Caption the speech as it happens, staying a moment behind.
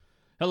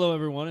Hello,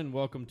 everyone, and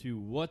welcome to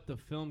What the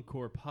Film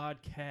Corps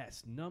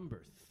podcast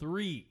number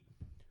 3.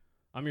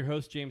 I'm your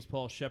host, James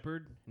Paul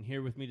Shepard, and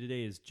here with me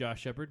today is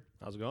Josh Shepard.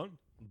 How's it going?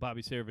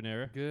 Bobby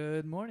Cervanera.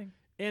 Good morning.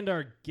 And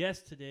our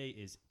guest today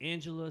is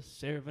Angela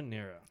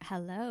Cervanera.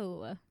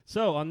 Hello.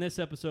 So, on this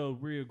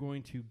episode, we are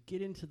going to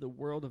get into the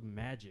world of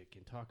magic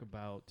and talk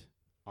about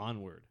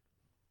Onward.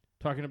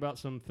 Talking about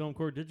some Film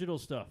Corps digital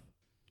stuff.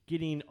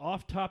 Getting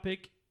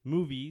off-topic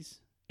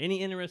movies,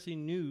 any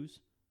interesting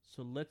news.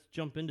 So, let's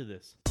jump into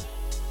this.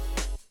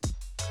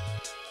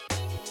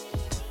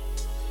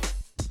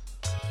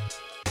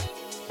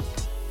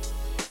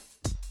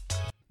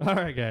 All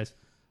right, guys.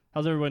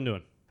 How's everyone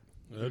doing?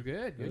 Good.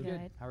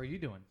 Good. How are you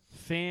doing?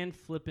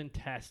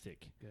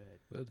 Fan-flippin-tastic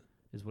Good.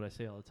 is what I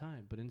say all the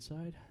time, but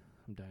inside,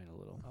 I'm dying a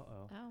little.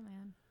 Uh-oh. Oh,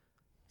 man.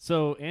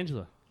 So,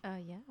 Angela,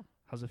 Yeah.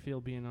 how's it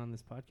feel being on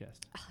this podcast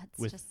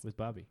It's just, with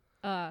Bobby?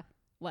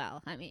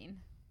 well, I mean,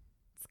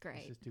 it's This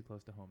great. is too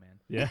close to home, man.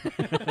 Yeah. A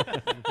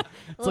little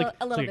It's like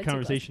a bit too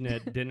conversation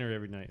at dinner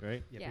every night,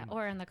 right? Yeah, pretty much.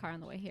 or in the car on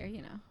the way here,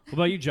 you know. What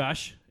about you,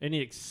 Josh?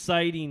 Any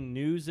exciting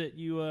news that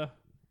you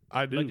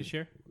I do. like to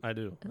share? I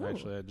do. Ooh.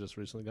 Actually, I just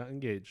recently got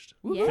engaged.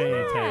 Yeah.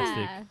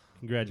 Fantastic.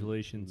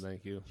 Congratulations.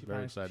 Thank you. She Very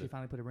finally, She excited.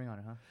 finally put a ring on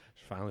it, huh?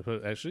 She finally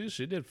put. Actually,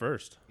 she did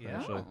first. Yeah.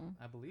 Actually, Oh.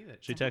 I believe it.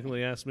 she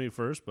technically asked me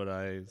first, but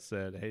I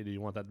said, "Hey, do you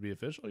want that to be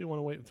official? Or you want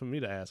to wait for me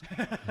to ask?"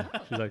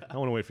 She's like, "I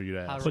want to wait for you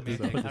to How ask." Put the-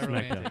 romantic. put the How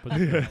smack down. romantic. Put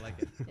the- I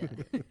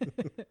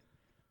like it.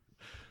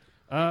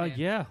 Man.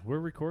 Yeah, we're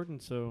recording,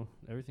 so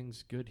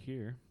everything's good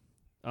here.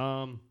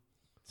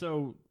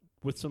 So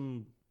with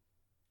some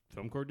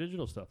Film Corps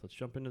digital stuff, let's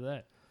jump into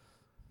that.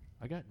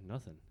 I got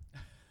nothing.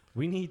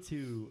 We need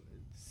to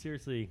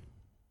seriously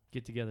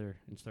get together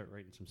and start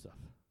writing some stuff.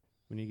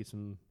 We need to get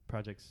some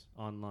projects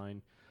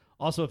online.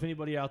 Also, if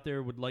anybody out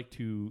there would like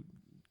to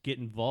get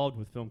involved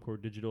with Film Corps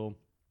Digital,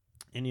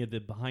 any of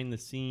the behind the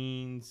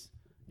scenes,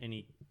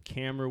 any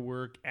camera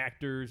work,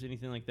 actors,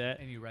 anything like that,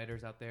 Any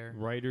writers out there?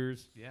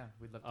 writers, Yeah,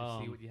 we'd love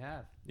to see what you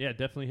have. yeah,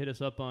 definitely hit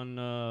us up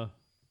on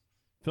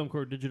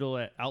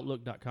filmcorpsdigital at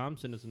outlook.com.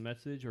 Send us a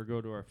message or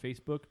go to our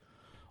Facebook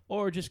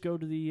or just go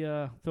to the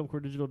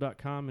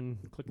filmcorpsdigital.com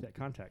and click that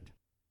contact.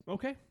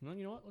 Okay, well,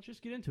 you know what? Let's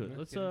just get into it. Yeah,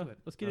 Let's get into it.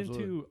 let's get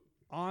Absolutely. into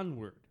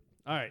Onward.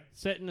 All right,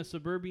 set in a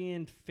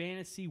suburban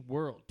fantasy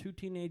world, two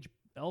teenage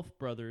elf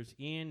brothers,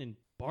 Ian and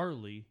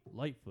Barley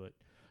Lightfoot,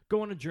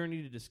 go on a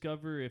journey to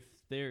discover if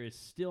there is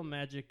still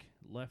magic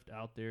left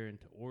out there and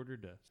to order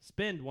to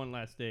spend one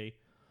last day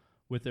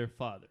with their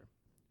father,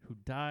 who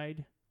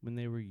died when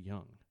they were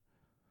young.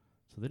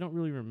 So they don't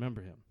really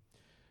remember him.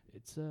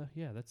 It's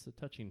that's the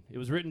touching. It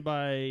was written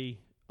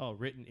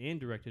and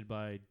directed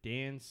by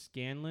Dan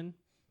Scanlon,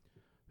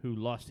 who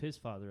lost his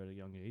father at a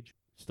young age.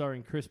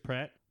 Starring Chris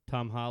Pratt,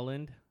 Tom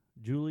Holland,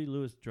 Julie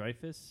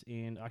Louis-Dreyfus,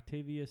 and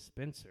Octavia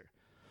Spencer.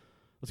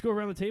 Let's go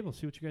around the table,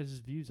 see what you guys'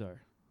 views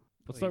are.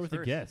 Let's start with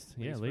Ladies the first. guest.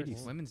 Yeah, ladies.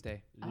 First. Women's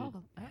Day. Oh,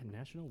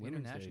 National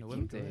Women's International Day.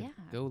 Women's Keep Day. going.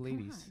 Yeah. Go come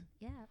ladies.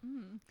 on.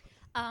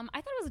 Yeah.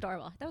 I thought it was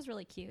adorable. That was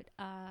really cute.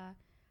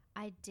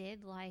 I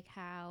did like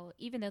how,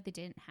 even though they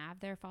didn't have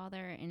their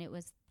father, and it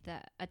was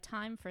a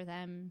time for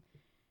them,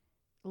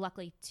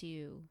 luckily,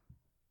 to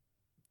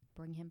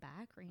bring him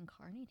back,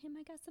 reincarnate him,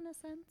 I guess, in a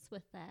sense,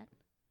 with that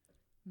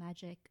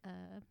magic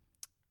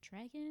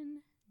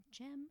dragon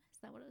gem. Is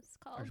that what it's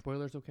called? Are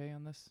spoilers okay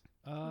on this?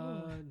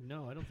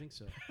 No, I don't think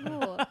so.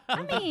 Oh, I I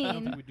don't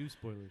think mean, we do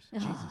spoilers.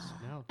 Jesus.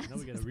 Now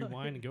we got to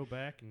rewind and go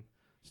back and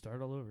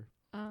start all over.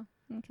 oh,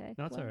 okay.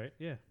 No, it's well. all right.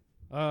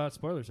 Yeah.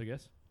 Spoilers, I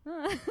guess.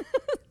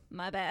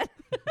 My bad.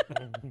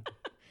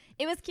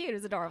 It was cute. It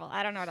was adorable.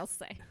 I don't know what else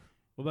to say.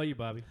 What about you,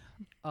 Bobby?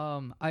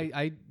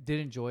 I did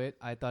enjoy it.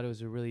 I thought it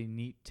was a really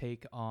neat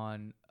take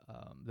on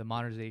the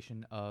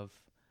modernization of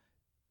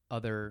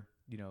other,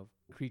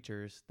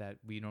 creatures that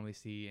we normally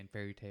see in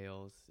fairy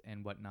tales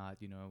and whatnot,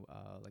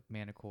 like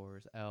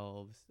manticores,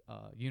 elves,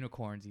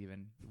 unicorns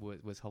even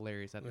was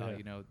hilarious. I thought,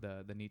 Yeah.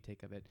 the neat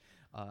take of it.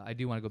 I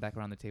do want to go back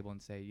around the table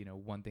and say,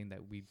 one thing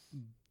that we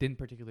didn't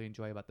particularly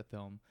enjoy about the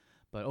film,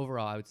 but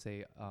overall I would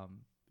say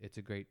it's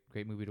a great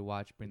movie to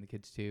watch, bring the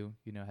kids to,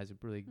 has a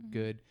really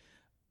good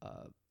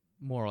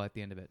moral at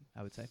the end of it,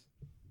 I would say.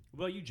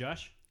 What about you,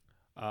 Josh?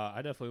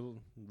 I definitely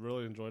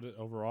really enjoyed it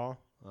overall.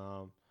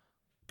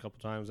 A couple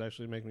times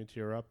actually make me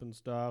tear up and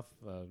stuff.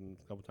 A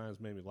couple times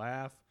made me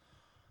laugh.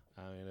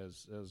 I mean, it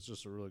was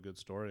just a really good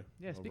story.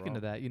 Yeah, speaking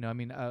of that,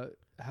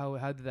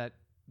 how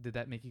did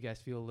that make you guys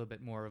feel a little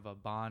bit more of a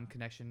bond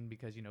connection?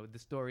 Because the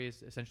story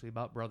is essentially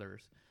about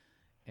brothers,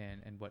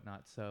 and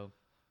whatnot. So,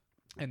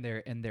 and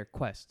their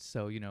quests.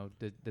 So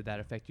did that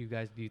affect you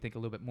guys? Do you think a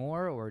little bit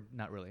more or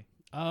not really?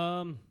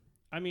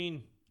 I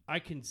mean, I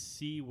can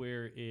see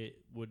where it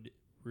would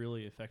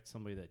really affect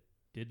somebody that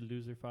did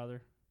lose their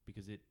father,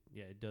 because it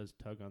does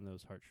tug on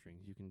those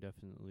heartstrings. You can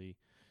definitely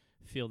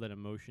feel that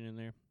emotion in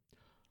there.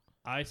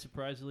 I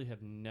surprisingly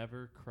have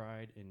never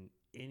cried in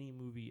any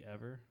movie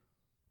ever,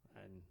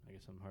 and I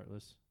guess I'm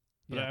heartless.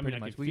 But Yeah, I mean, pretty I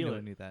much. can We feel know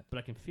it. need that. But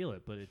I can feel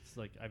it. But it's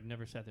like I've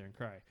never sat there and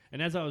cry.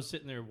 And as I was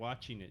sitting there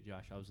watching it,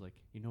 Josh, I was like,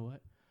 you know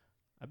what?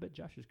 I bet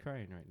Josh is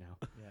crying right now.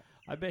 Yeah.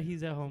 I bet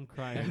he's at home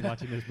crying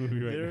watching this movie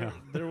right now.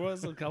 There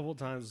was a couple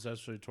times,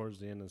 especially towards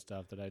the end and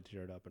stuff, that I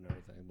teared up and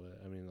everything.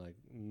 But I mean, like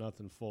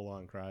nothing full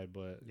on cry,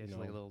 but Yeah, you just know,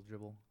 like a little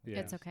dribble. yeah,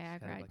 It's okay. I Kind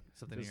of cried, like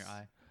something in your Just-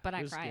 eye. but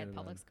I just cry get at it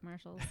Publix on.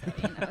 commercials. So,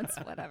 it's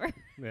whatever.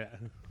 yeah.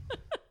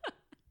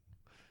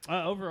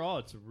 Overall,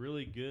 it's a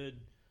really good,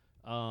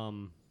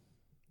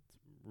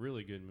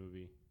 really good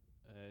movie.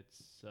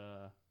 It's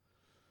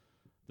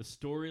the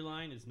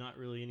storyline is not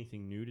really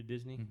anything new to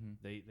Disney. Mhm.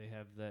 They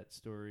have that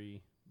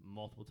story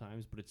multiple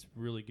times, but it's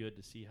really good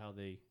to see how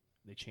they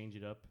change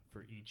it up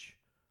for each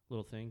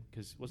little thing.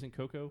 Because wasn't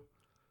Coco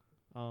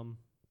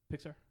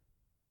Pixar?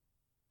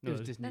 It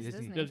was it's- Disney. That's Disney.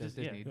 Disney. That was That's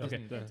Disney, Disney. yeah,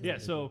 Disney. okay. Yeah,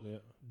 so yeah.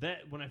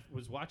 that when I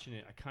was watching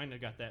it, I kind of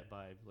got that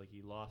vibe. Like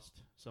he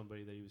lost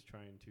somebody that he was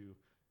trying to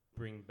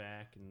bring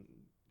back, and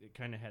it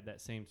kind of had that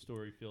same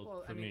story feel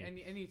Well, for I mean,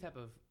 me. any type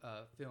of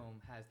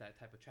film has that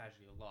type of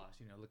tragedy of loss.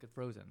 You know, look at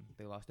Frozen;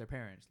 they lost their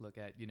parents. Look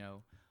at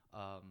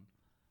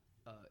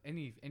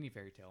any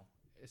fairy tale.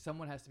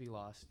 Someone has to be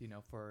lost, you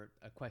know, for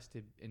a quest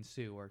to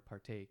ensue or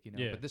partake. You know,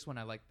 Yeah. but this one,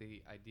 I like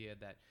the idea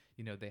that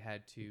they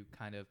had to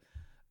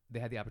they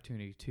had the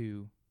opportunity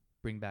to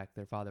bring back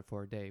their father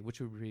for a day,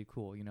 which would be really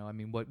cool. You know, I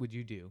mean, what would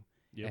you do?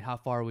 Yep. And how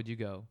far would you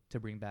go to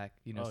bring back,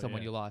 Oh,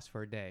 someone yeah. you lost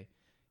for a day?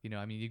 You know,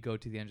 I mean, you go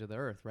to the ends of the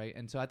earth, right?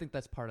 And so I think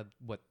that's part of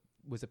what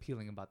was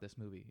appealing about this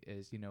movie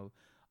is,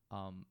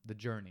 the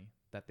journey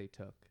that they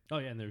took. Oh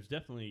yeah, and there's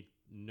definitely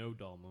no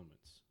dull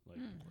moments. Like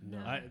No.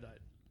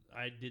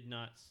 I did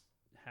not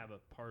have a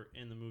part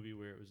in the movie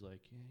where it was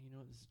like, yeah, you know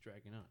what, this is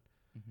dragging on.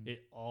 Mhm.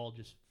 It all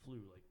just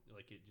flew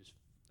like it just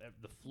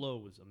the flow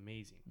was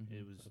amazing. Mhm.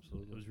 It was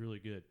Absolutely. it was really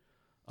good.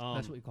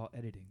 That's what we call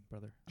editing,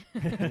 brother.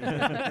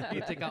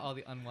 You take out all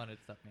the unwanted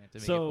stuff, man, to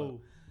make it flow.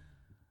 So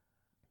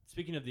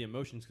speaking of the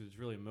emotions, because it's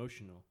really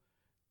emotional,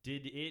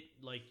 did it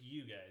like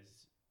you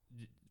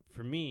guys?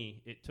 For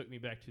me, it took me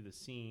back to the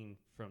scene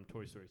from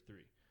Toy Story 3.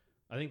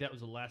 I think that was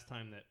the last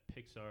time that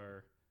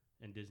Pixar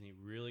and Disney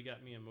really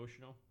got me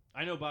emotional.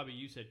 I know, Bobby,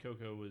 you said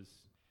Coco was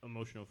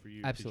emotional for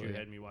you because Absolutely. you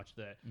had me watch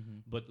that. Mm-hmm.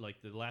 But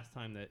like the last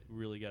time that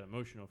really got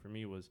emotional for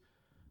me was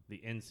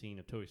the end scene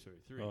of Toy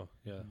Story 3. Oh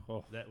yeah.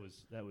 Oh. That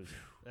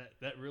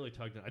really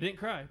tugged on. I didn't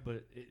cry, but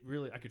it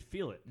really I could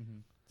feel it. Mm-hmm.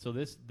 So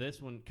this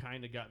one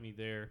kind of got me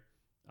there,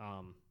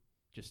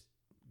 just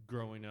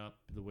growing up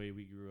the way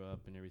we grew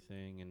up and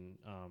everything, and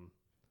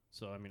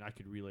so I mean I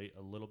could relate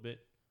a little bit.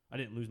 I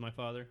didn't lose my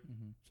father,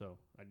 Mm-hmm. so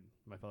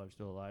my father's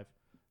still alive,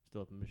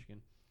 still up in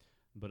Michigan,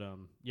 but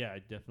yeah, I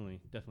definitely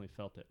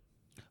felt it.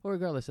 Well,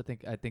 regardless, I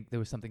think there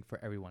was something for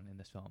everyone in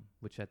this film,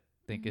 which I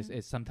think Mhm.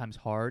 is sometimes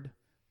hard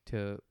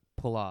to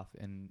pull off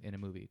in a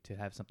movie, to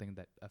have something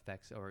that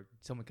affects or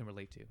someone can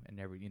relate to in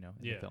every in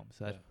Yeah. the film.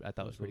 So that I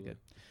thought was pretty good.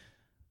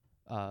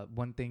 Absolutely.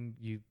 One thing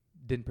you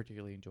didn't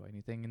particularly enjoy,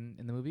 anything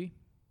in the movie?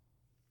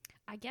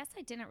 I guess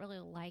I didn't really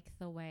like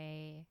the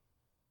way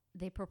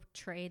they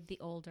portrayed the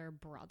older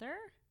brother,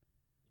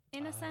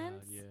 in a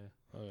sense. Yeah.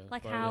 Oh, yeah.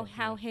 Like Bartley,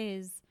 how yeah.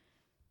 his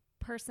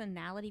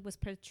personality was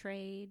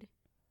portrayed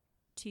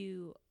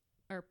to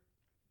or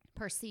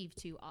perceived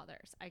to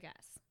others, I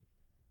guess.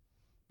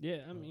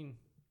 Yeah, I mean,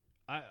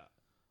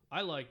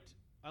 I liked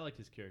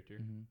his character.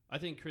 Mm-hmm. I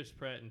think Chris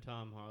Pratt and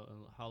Tom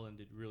Holland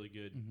did really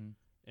good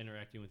Mm-hmm.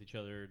 interacting with each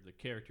other. The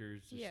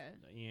characters, just Yeah.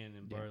 Ian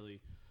and Yeah.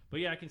 Barley. But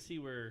yeah, I can see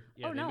where.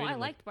 Yeah, oh they no, made I him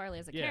liked Barley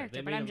as a yeah, character,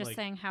 they but made I'm him, just like-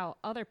 saying how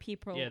other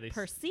people Yeah, they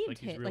perceived like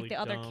he's him, really like the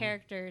other dumb.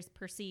 characers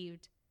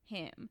perceived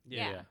him.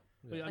 Yeah.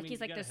 But, I Like, mean, he's you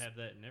like gotta this- have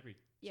that in every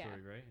Yeah.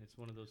 story, right? It's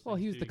one of those. Well,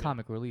 things he was too, the you gotta-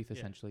 comic relief, yeah.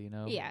 essentially.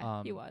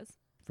 Yeah, he was.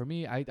 For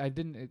me, I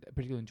didn't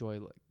particularly enjoy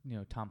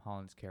Tom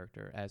Holland's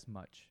character as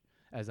much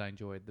as I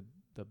enjoyed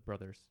the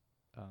brothers.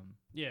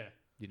 Yeah.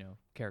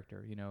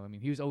 Character. I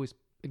mean, he was always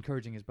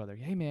encouraging his brother.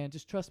 Hey, man,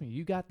 just trust me.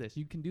 You got this.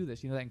 You can do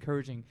this. That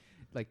encouraging,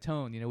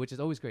 tone. Which is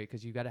always great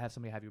because you got to have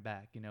somebody have your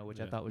back. Which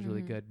I Yeah. thought was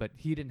really Mhm. good. But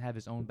he didn't have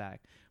his own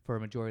back for a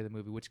majority of the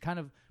movie, which kind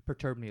of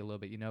perturbed me a little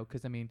bit.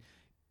 Because I mean,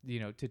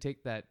 to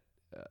take that,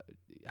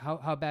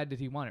 how bad did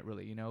he want it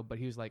really? But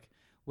he was like,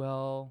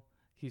 well,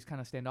 he's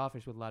kind of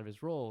standoffish with a lot of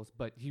his roles,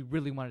 but he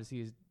really wanted to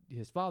see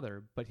his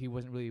father, but he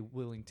wasn't really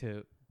willing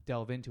to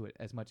delve into it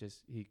as much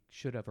as he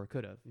should have or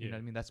could have. You know Yeah. what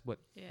I mean? That's what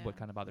Yeah.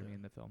 kind of bothered me Yeah.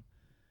 in the film.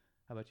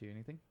 How about you?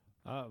 Anything?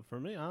 For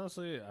me,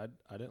 honestly, I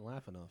didn't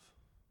laugh enough.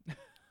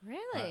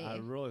 Really? I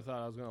really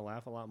thought I was gonna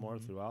laugh a lot more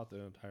Mhm. throughout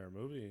the entire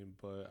movie,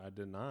 but I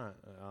did not.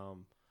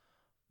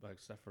 But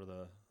except for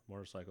the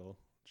motorcycle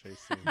chase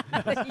scene.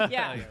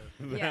 Yeah. Yeah,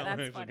 That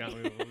that's one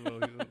actually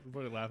got me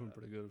really laughing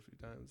pretty good a few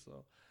times.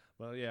 So,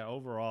 but yeah,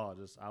 overall,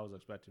 I was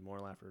expecting more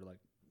laughter, like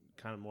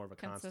kind of more of a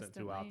constant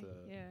throughout the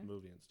Consistently, yeah.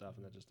 movie and stuff,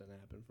 and that just didn't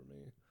happen for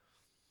me.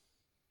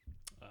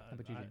 How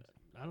about you, James?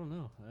 I don't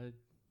know.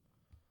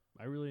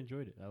 I really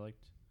enjoyed it. I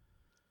liked.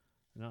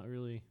 Not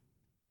really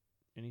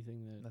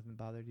anything that. Nothing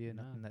bothered you?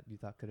 No. Nothing that you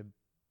thought could have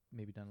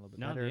maybe done a little bit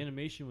No, better? the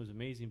animation was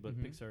amazing, but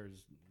Mhm. Pixar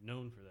is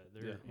known for that.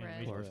 Their Yeah.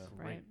 animation Of is course.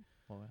 great. Right.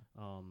 Well,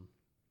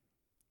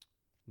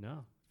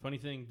 No. Funny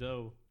thing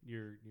though,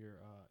 your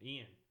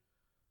Ian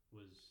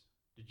was.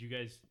 Did you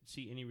guys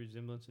see any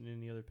resemblance in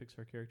any other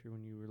Pixar character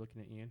when you were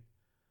looking at Ian?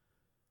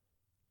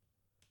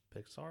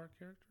 Pixar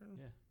character?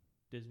 Yeah.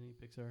 Disney,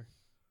 Pixar.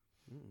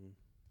 Mm-mm.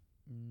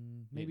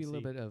 Maybe a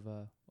little see. bit of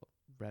a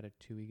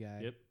Ratatouille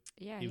guy. Yep.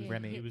 Yeah, He was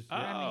Remy. He was Oh, Or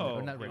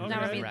okay. not Remy. No,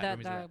 Okay. Remy, Rat, the,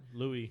 Remy's the rat.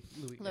 Louis.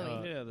 Louis.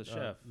 Louis. Yeah, the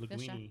chef.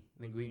 Linguini.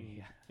 Linguini.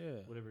 Yeah. Yeah.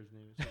 Whatever his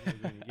name is.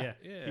 Linguini. Yeah.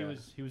 Yeah.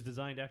 He was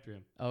designed after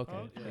him. Okay.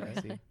 Okay.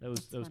 I see. That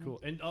was That's funny. cool.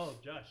 And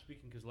Josh,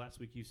 speaking, because last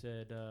week you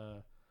said,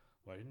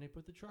 why didn't they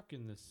put the truck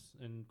in this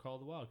in Call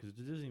of the Wild? Because it's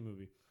a Disney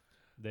movie.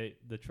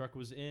 The truck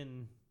was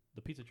in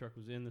the pizza truck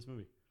was in this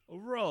movie. Oh,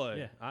 really?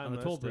 Yeah, I on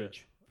the toll missed it.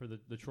 bridge for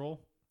the troll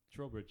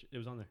bridge. It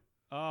was on there.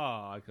 Oh,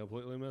 I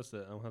completely missed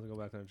it. I'm gonna have to go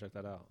back there and check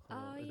that out.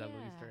 Oh, Is yeah. that a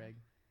little Easter egg?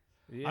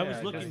 Yeah, I was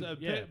 'cause, looking-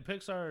 yeah.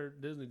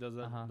 Pixar, Disney does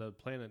that. Uh-huh. The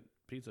Planet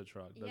Pizza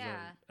truck does Yeah.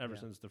 that ever Yeah.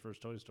 since the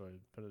first Toy Story.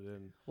 Put it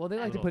in. Well, they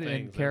like to Little put it in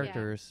things, yeah.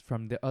 characters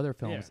from the other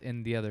films Yeah.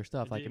 in the other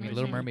stuff. The Like, I mean, image.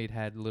 Little Mhm. Mermaid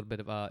had a little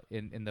bit of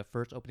in the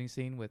first opening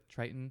scene with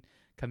Triton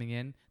coming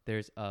in.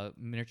 There's a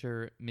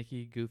miniature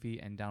Mickey, Goofy,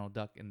 and Donald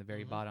Duck in the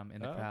very Mhm. bottom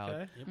in the Oh, crowd.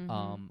 okay. Yep.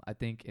 Mhm. I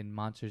think in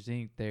Monsters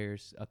Inc.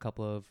 there's a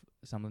couple of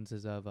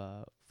semblances of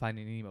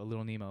Finding Nemo,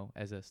 Little Nemo,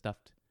 as a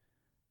stuffed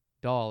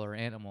doll or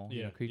animal,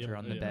 Yeah, creature yep,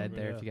 on the yeah, bed remember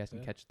there. If that, you guys can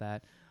yeah. catch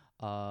that.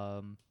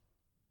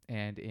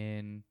 And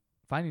in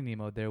Finding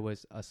Nemo, there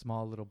was a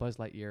small little Buzz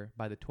Lightyear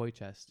by the toy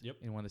chest Yep.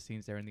 in one of the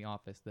scenes there in the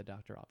office, the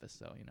doctor office.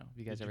 So if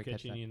you guys Did ever you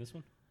catch catch any in this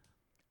one?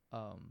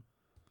 that.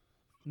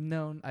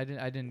 No, I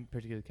didn't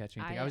particularly catch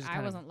anything. I was just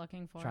kind wasn't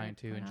looking for trying it,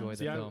 to but, enjoy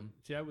See, the I, film.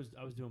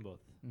 I was doing both.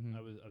 Mhm.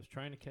 I was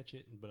trying to catch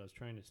it, but I was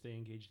trying to stay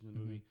engaged in the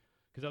Mhm. movie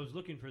because I was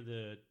looking for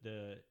the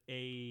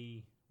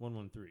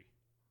A113.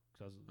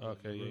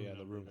 Okay, yeah, the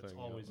number. room That's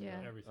thing, always yeah.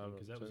 in Yeah. everything I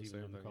because that wrote was the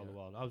even same in the thing, Call of the yeah.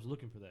 Wild. I was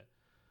looking for that,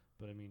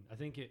 but I mean, I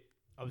think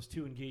I was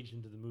too engaged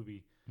into the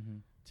movie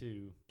Mhm.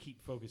 to keep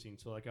focusing.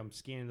 So like I'm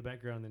scanning the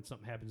background, and then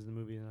something happens in the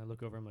movie, and I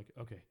look over. I'm like,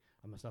 okay,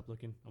 I'm gonna stop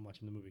looking. I'm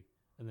watching the movie,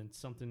 and then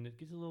something that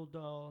gets a little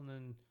dull, and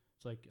then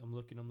it's like I'm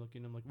looking. I'm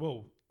like,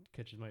 whoa,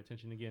 catches my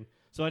attention again.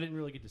 So I didn't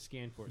really get to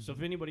scan for it. So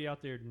if anybody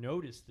out there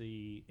noticed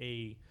the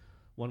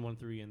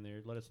A113 in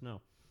there, let us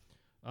know.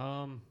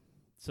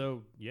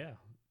 So yeah,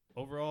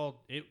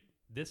 overall,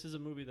 this is a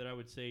movie that I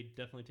would say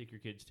definitely take your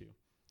kids to.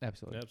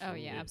 Absolutely. Oh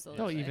yeah,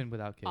 absolutely. Oh, even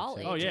without kids. All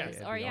Oh, yeah.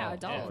 ages, or yeah, all-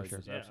 adults.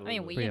 for sure. Yeah. I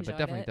mean, we But yeah, enjoyed but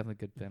definitely, it. definitely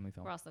good family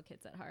film. We're also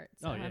kids at heart,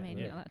 so Oh, yeah, I mean,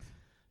 yeah. you know,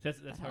 That's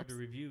That hard to helps.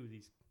 review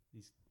these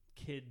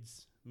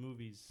kids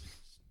movies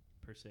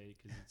per se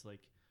because it's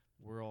like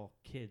we're all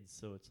kids,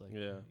 so it's like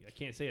Yeah. I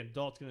can't say an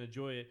adult's gonna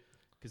enjoy it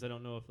because I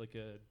don't know if like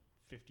a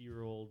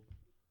 50-year-old.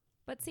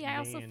 But see, I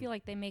also Man. feel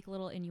like they make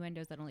little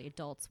innuendos that only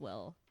adults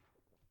will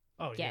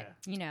Oh get.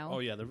 yeah. You know, Oh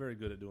yeah, they're very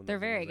good at doing. They're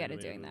those in very those good at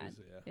animated doing movies,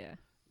 yeah.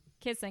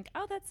 Kids think,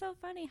 "Oh, that's so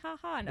funny,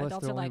 haha," and Well,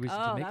 that's adults the are only like, reason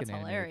to "Oh, make that's an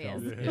animated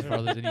hilarious." film, Yeah. is for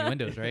all those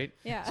innuendos, right?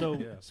 Yeah. So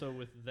Yeah. so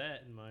with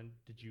that in mind,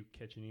 did you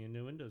catch any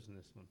innuendos in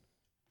this one?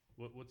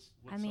 What's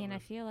I mean, some I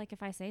of- feel like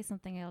if I say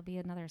something, it'll be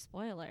another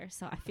spoiler.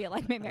 So I feel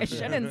like maybe I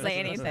shouldn't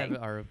say Let's have anything.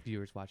 our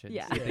viewers watch it. and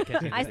Yeah. see if they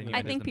catch any I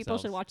innuendos think people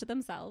should themselves. watch it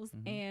themselves,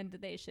 Mhm. and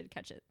they should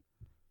catch it,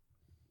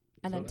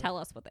 and then So- tell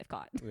us what they've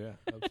caught. Yeah,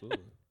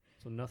 absolutely.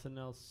 So nothing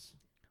else.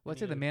 Well, I'd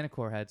say Any the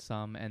Manticore had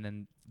some, and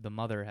then the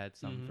mother had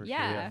some Mhm. for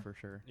Yeah. sure. For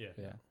sure. Yeah.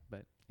 Yeah.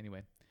 But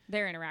anyway.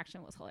 Their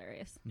interaction was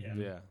hilarious. Yeah.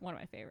 Yeah, One of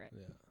my favorite.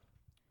 yeah.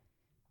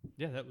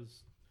 Yeah, that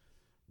was.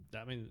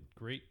 I mean,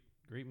 great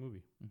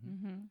movie. Mhm.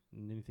 Mm-hmm.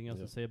 And anything else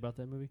Yeah. to say about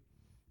that movie?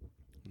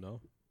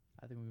 No.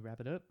 I think we wrap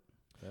it up.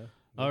 Yeah.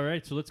 All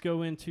right, so let's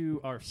go into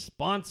our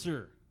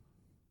sponsor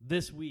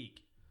this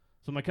week.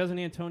 So my cousin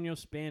Antonio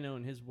Spano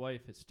and his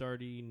wife is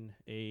starting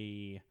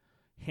a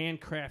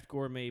handcraft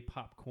gourmet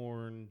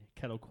popcorn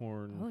kettle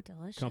corn Oh,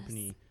 delicious.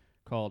 company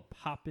called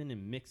Poppin'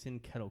 and Mixin'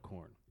 Kettle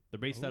Corn. They're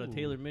based out of Ooh.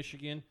 Taylor,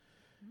 Michigan.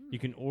 You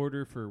can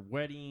order for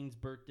weddings,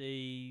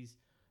 birthdays,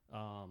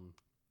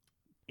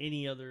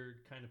 any other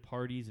kind of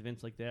parties,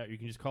 events like that. You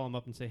can just call them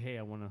up and say, hey,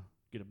 I want to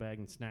get a bag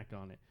and snack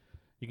on it.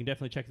 You can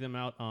definitely check them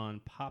out on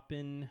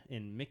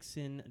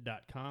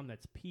poppinandmixin.com.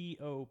 That's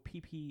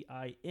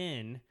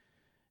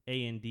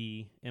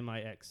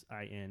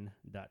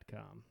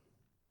POPPINANDMIXIN.com.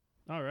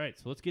 All right,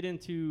 so let's get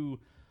into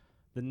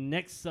the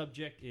next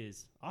subject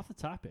is off the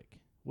topic.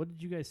 What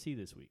did you guys see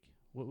this week?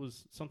 What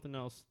was something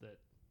else that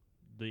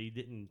they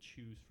didn't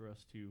choose for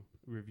us to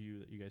review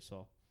that you guys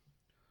saw?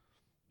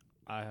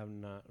 I have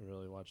not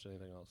really watched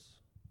anything else.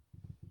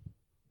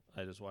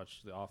 I just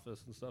watch The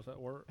Office and stuff at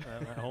work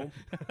at home.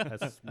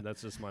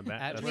 That's just my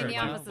back. At That's I mean, work, The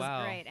huh? Office is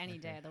Wow. great any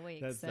day of the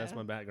week. That's so.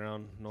 my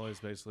background noise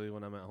basically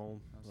when I'm at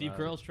home. Steve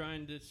Carell's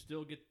trying to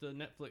still get the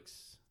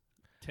Netflix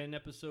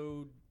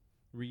 10-episode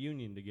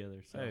reunion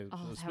together. So Hey,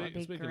 Oh, so that would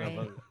be speaking great.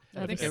 of,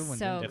 That would be think everyone's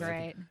so into it.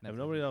 great. if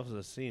nobody else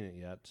has seen it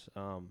yet,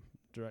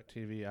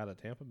 DirecTV out of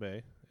Tampa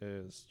Bay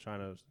is trying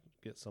to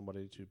get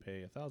somebody to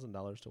pay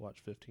 $1,000 to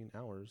watch 15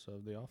 hours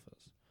of The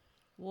Office.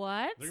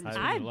 What? They're gonna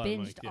spend I a lot of money,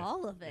 binged yeah.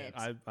 all of it.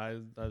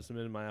 I've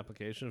submitted my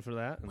application for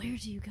that. and Where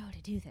do you go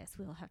to do this?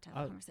 We'll have to have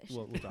a conversation.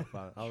 We'll talk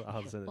about it.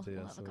 I'll send it to you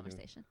We'll have so a we can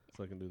conversation.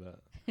 do that.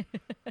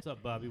 what's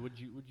up, Bobby? What'd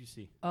you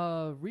see?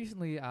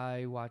 Recently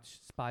I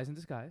watched Spies in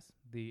Disguise,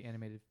 the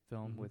animated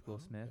film Mhm. with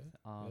Will Oh, Smith.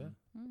 okay.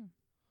 Hmm.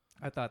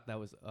 I thought that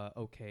was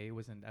okay. It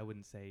wasn't. I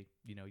wouldn't say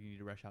you need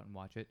to rush out and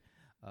watch it.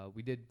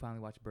 We did finally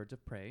watch Birds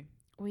of Prey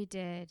We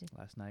did.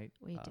 last night.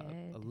 We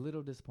did. A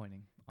little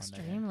disappointing. On that end.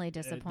 Extremely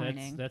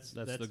disappointing. That's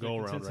the go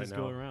around consensus right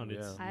now. go around.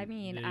 It's, Yeah. I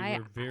mean, they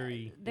were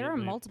very. there were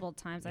they- multiple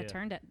times I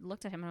yeah.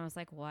 looked at him, and I was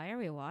like, "Why are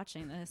we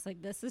watching this?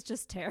 Like, this is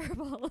just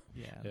terrible."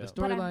 Yeah, Yeah. the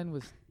But I'm- storyline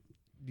was,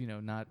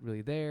 not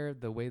really there.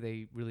 The way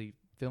they really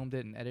filmed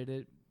it and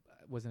edited it,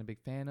 I wasn't a big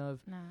fan of.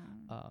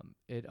 No.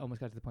 It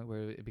almost got to the point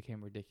where it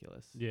became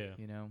ridiculous. Yeah.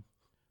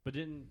 But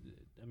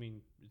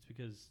it's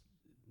because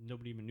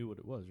nobody even knew what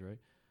it was, right?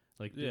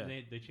 Like Yeah.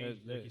 they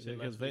changed, like you said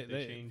because last week,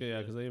 they changed.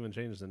 because they even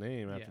changed the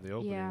name after Yeah. the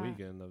opening Yeah.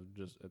 weekend of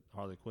just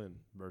Harley Quinn,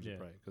 Birds Yeah. of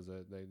Prey, because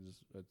they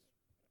just it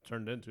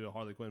turned into a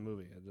Harley Quinn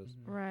movie. It just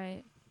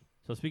Right.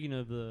 So speaking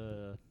of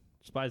the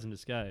Spies in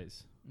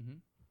Disguise, Mm-hmm.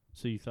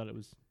 so you thought it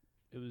was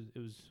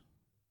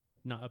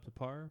not up to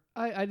par?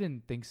 I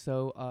didn't think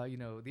so.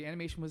 The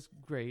animation was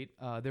great.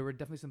 There were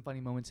definitely some funny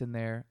moments in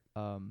there.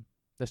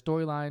 The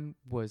storyline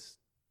was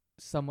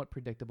somewhat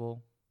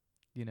predictable.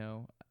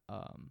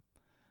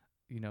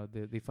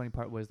 The funny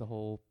part was the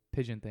whole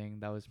pigeon thing.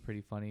 That was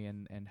pretty funny,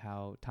 and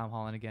how Tom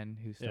Holland again,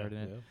 who starred in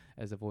it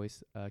as a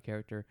voice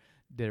character,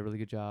 did a really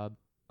good job.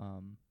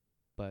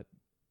 But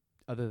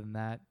other than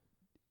that,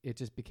 it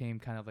just became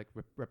kind of like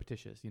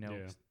repetitious.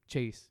 Yeah.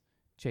 Chase,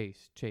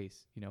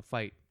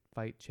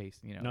 fight, chase.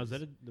 Now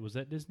was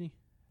that Disney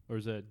or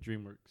is that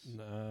DreamWorks?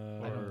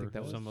 I don't or think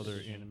that was some other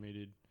Disney.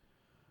 animated.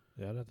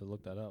 Yeah, I'd have to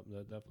look that up.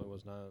 That definitely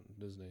was not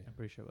Disney. I'm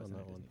pretty sure it wasn't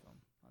On a that one. Disney film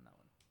on that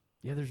one.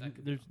 Yeah, I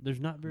could be there's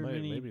not very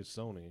many. Maybe it's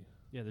Sony.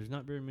 Yeah, there's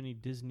not very many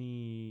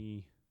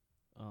Disney,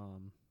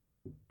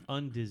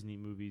 un-Disney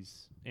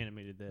movies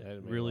animated that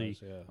really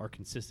Animated-wise, yeah. are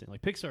consistent.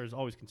 Like Pixar is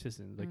always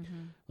consistent.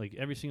 Mhm. Like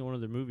every single one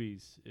of their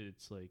movies,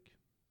 it's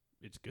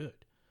good.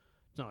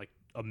 It's not like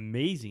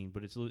amazing,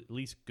 but it's at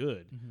least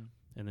good. Mm-hmm.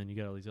 And then you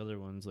got all these other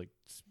ones like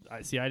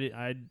I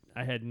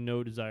had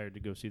no desire to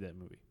go see that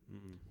movie.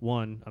 Mm-mm.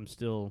 One, I'm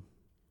still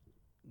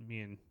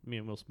me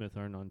and Will Smith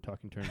aren't on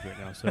talking terms right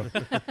now, so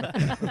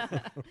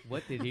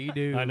What did he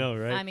do? I know,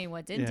 right? I mean,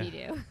 what didn't Yeah.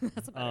 he do?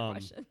 That's a better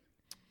question.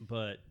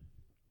 But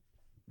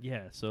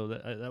yeah, so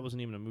that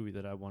wasn't even a movie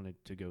that I wanted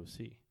to go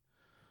see.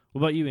 What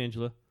about you,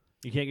 Angela?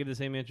 You can't give the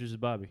same answers as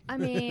Bobby. I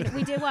mean,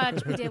 we did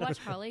watch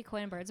Harley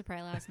Quinn Birds of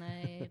Prey last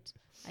night.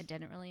 I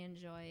didn't really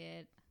enjoy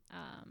it.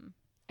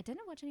 I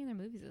didn't watch any other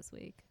movies this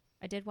week.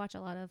 I did watch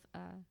a lot of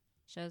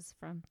shows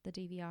from the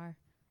DVR,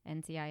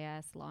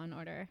 NCIS, Law and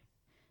Order,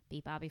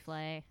 Beat Bobby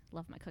Flay.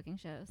 Love my cooking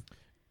shows.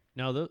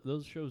 Now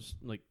those shows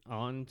like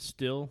on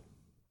still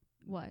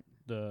What?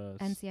 the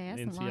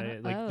NCIS and Law and NCIS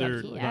Order? like Oh, they're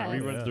yes. not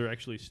reruns. Yeah. They're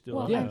actually still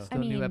Well, on. Yeah, I still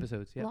new mean,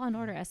 episodes. Yeah. Law and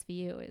Order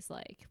SVU is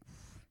like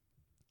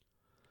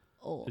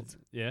old.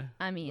 Yeah.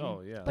 I mean,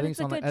 Oh yeah. I But think it's it's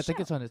a on. good I think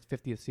show. it's on its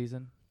 50th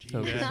season.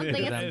 So Yeah. I don't think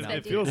to it's them its now.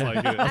 It feels like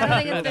it. I don't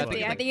think it's Feels 50.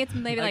 like I it. think it's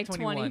maybe Like like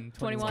 20, 21,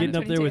 21, Getting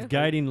up there with 22.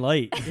 Guiding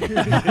Light.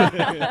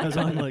 It was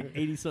on like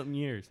 80 something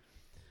years.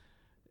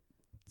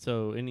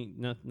 So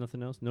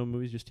nothing else? No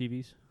movies, just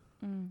TVs?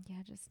 Yeah,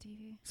 just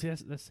TV. See,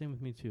 that's the same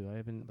with me too. I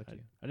haven't. How about I, you?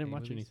 I didn't Any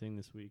watch movies? anything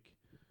this week.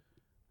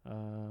 I've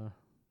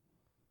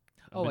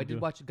Oh, been I did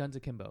doing- watch Guns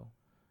Akimbo.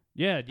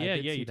 Yeah, did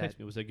yeah. see You that. texted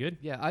me. Was that good?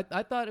 Yeah,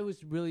 I thought it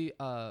was really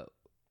I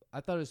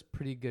thought it was a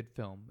pretty good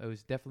film. It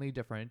was definitely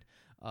different,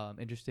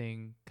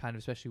 interesting, kind of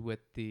especially with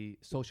the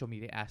social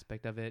media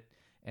aspect of it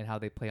and how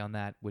they play on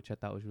that, which I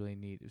thought was really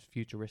neat. It was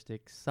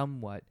futuristic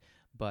somewhat,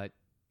 but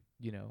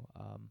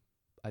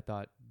I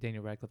thought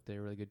Daniel Radcliffe did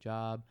a really good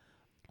job.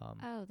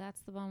 Oh,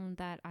 that's the one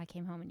that I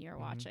came home and you were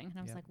watching, and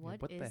I was yeah, like, yeah,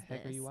 "What what is the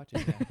heck this?" are you watching?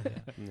 Yeah.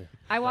 Yeah.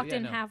 I walked yeah,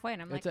 in no. halfway,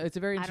 and I'm like, It's a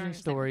very I don't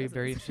interesting understand what story, this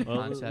very is. interesting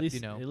Well,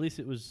 concept. at least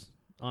it was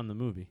on the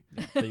movie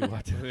that you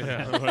watched.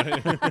 Yeah,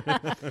 right.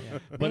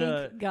 But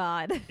Thank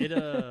God.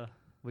 it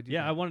What'd you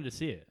yeah, I think? wanted to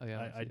see it. Oh, yeah, I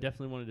wanted to I see it.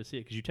 definitely wanted to see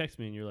it because you texted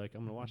me and you're like,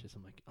 I'm gonna watch this.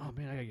 I'm like, oh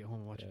man, I gotta get home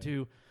and watch it Yeah.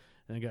 too.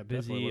 And I got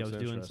Definitely busy. I was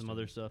looks doing some interesting.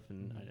 other stuff,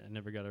 and Mhm. I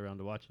never got around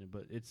to watching it.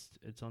 But it's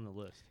on the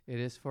list. It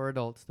is for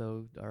adults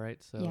though, all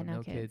right? So Yeah, no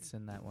no kids. kids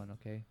in that one,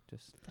 okay?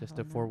 Just to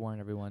Definitely not. forewarn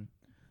everyone.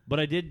 But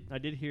I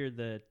did hear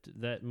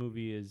that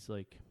movie is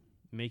like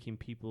making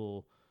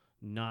people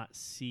not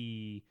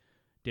see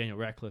Daniel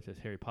Radcliffe as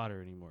Harry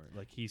Potter anymore.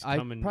 Like he's I'd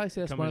coming. probably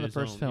say that's coming one of the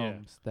his first own, yeah.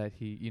 films that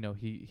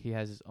he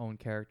has his own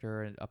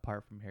character and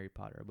apart from Harry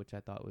Potter, which I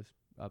thought was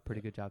a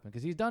pretty good job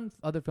because he's done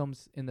other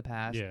films in the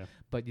past, Yeah.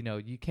 but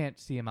you can't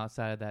see him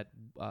outside of that.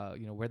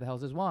 Where the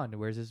hell's his wand?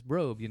 Where's his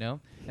robe? And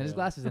his Yeah.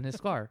 glasses and his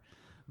scar.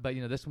 But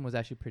this one was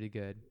actually pretty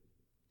good,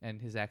 and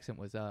his accent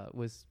was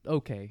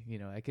okay.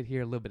 I could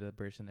hear a little bit of the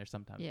British in there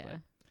sometimes. Yeah,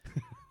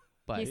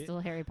 but he's still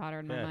Harry Potter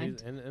in my Yeah,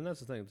 mind. and that's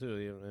the thing too.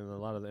 Even in a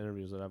lot of the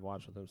interviews that I've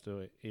watched with him,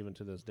 still, even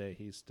to this day,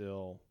 he's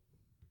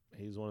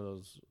one of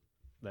those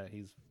that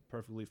he's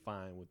perfectly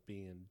fine with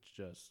being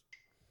just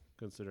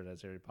considered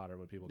as Harry Potter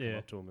when people come Yeah.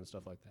 up to him and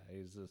stuff like that.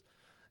 He's just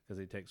because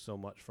he takes so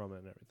much from it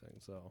and everything.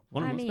 So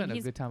One of I my- mean, spent a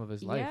he's- good time of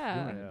his life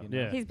yeah. doing it.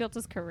 Yeah. He's built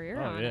his career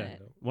Oh, on yeah.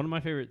 it. One of my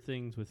favorite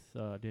things with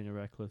Daniel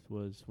Radcliffe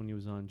was when he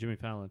was on Jimmy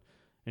Fallon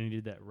and he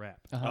did that rap.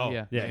 Uh-huh, Oh,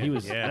 yeah. Yeah, he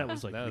was. Yeah, That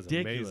was like that was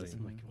ridiculous. amazing.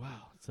 I'm like,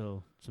 wow.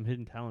 So some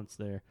hidden talents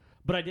there.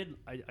 But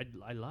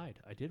I lied.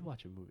 I did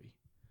watch a movie.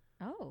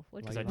 Oh, what, Why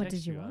Because I you what texted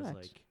did you I was watch?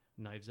 like,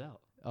 Knives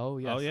Out. Oh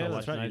yes. Oh, yeah, I that's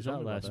watched right. You Knives told Out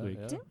me about last that, week.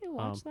 yeah. Didn't we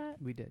watch that?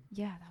 We did.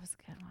 Yeah, that was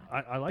a good one.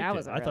 I liked That it.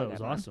 was a I thought really it was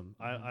good one. awesome.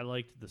 I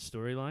liked the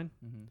storyline,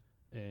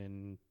 Mm-hmm.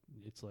 and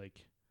it's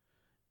like,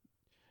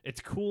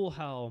 it's cool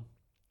how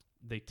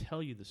they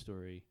tell you the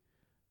story,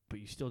 but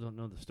you still don't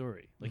know the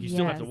story. Like you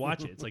still have to Yes.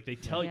 watch it. It's like they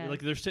tell you, Yes.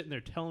 like they're sitting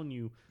there telling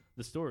you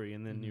the story,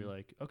 and then Mhm. you're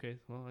like, okay,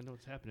 well, I know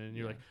what's happening, and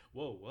you're Yeah. like,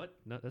 whoa, what?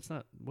 No, that's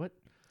not what.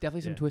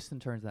 Definitely some Yeah. twists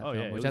and turns in that Oh,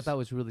 film, yeah, it which I was- thought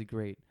was really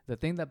great. The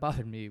thing that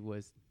bothered me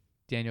was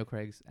Daniel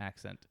Craig's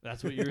accent.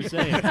 That's what you were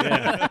saying.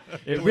 Yeah,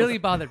 It really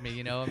bothered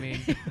me. I mean,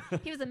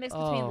 He was a mix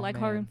Oh, between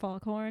Leghorn man.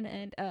 Foghorn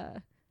and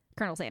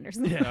Colonel Sanders.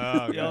 Oh, Oh,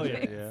 gotcha,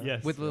 yeah. yeah.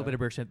 Yes. with a little bit of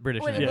British. With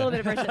in a it. little bit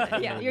of British. Yeah,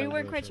 Yeah, you yeah,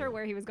 weren't yeah, quite sure sure.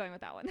 where he was going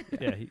with that one.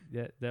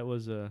 Yeah, that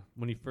was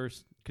when he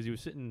first, because he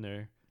was sitting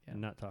there Yeah.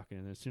 and not talking,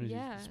 and as soon as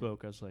Yeah. he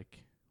spoke, I was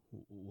like,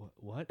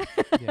 what?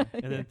 Yeah.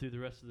 And then through the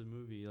rest of the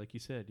movie, like you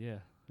said, yeah,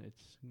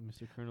 it's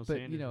Mr. Colonel But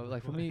Sanders. I'm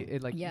like for what? me,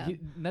 it like Yeah.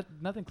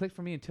 nothing clicked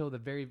for me until the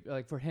very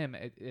like for him.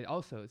 It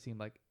also seemed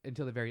like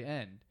until the very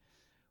end,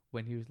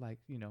 when he was like,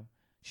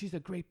 she's a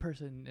great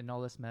person and all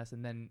this mess,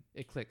 and then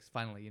it clicks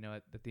finally,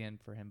 at the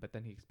end for him. But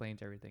then he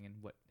explains everything and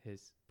what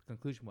his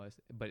conclusion was.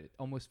 But it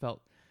almost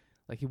felt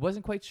like he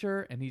wasn't quite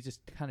sure, and he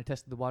just kind of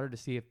tested the water to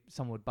see if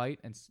someone would bite,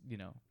 and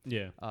Yeah.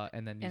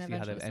 and then you And see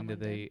how the eventually end of someone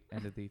the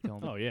end of the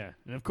film. Oh yeah,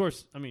 and of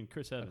course, I mean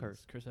Chris Evans.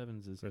 course. Chris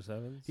Evans is. Chris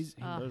Evans. He's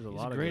There's a he's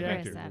lot a of great good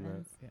actor. Chris actors in that.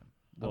 Evans. Yeah.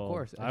 Well, Of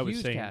course, I was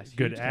huge saying cast,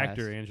 good huge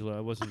actor, cast. Angela.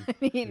 I wasn't. I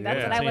mean, that's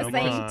Yeah, what I was come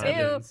saying on. too.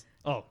 Evans.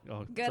 Oh,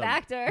 Good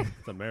actor.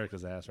 It's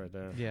America's ass right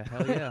there. Yeah,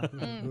 hell yeah.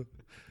 Mm.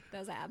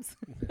 Those abs.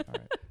 All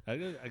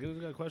right. I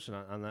got a question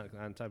on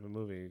that type of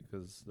movie,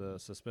 because the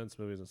suspense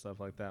movies and stuff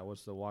like that.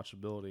 What's the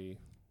watchability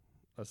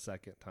a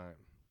second time?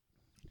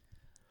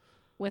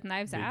 With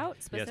Knives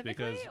Out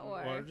specifically, yes,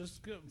 because or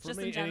just for just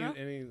me, in general?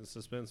 any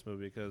suspense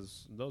movie,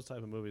 because those type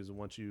of movies,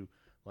 once you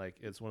like,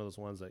 it's one of those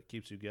ones that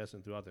keeps you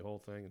guessing throughout the whole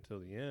thing until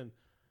the end,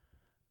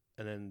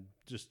 and then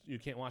just you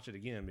can't watch it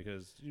again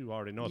because you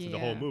already know through the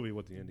whole Yeah. movie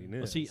what the ending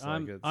Well, is. see,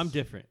 Like, I'm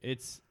different.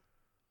 It's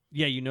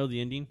you know the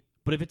ending,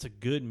 but if it's a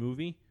good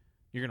movie,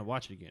 you're gonna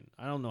watch it again.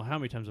 I don't know how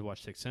many times I've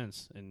watched Sixth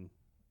Sense, and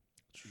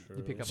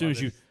You pick as up soon on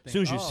as you this thing. as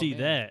soon as you Oh, see man.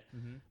 that,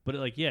 Mm-hmm. but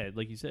like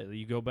you said,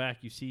 you go back,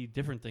 you see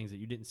different things that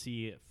you didn't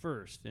see at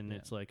first, and Yeah.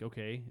 it's like,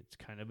 okay, it's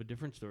kind of a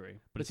different story,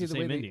 but it's see, the way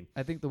same they- ending.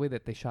 I think the way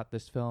that they shot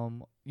this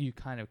film, you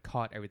kind of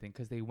caught everything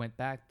because they went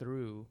back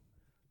through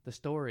the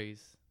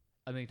stories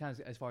a million times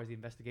as far as the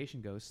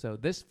investigation goes. So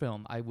this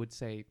film, I would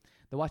say,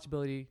 the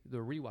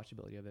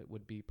rewatchability of it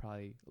would be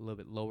probably a little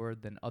bit lower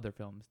than other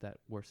films that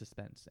were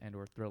suspense and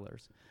or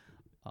thrillers.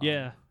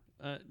 Yeah,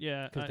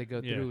 because they go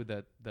yeah. through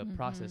the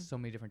process Mhm. so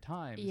many different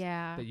times.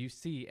 yeah, That you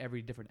see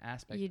every different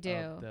aspect You do.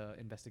 of the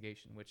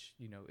investigation, which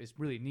is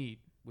really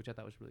neat, which I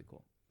thought was really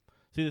cool.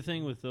 See, the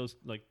thing with those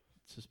like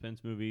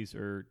suspense movies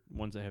or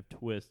ones that have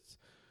twists,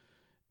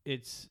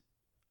 it's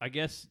I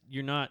guess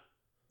you're not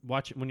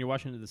watching when you're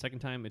watching it the second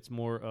time. It's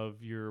more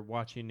of you're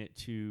watching it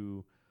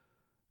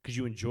because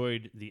you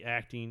enjoyed the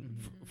acting.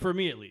 Mhm. For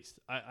me, at least,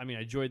 I mean,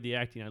 I enjoyed the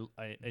acting.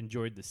 I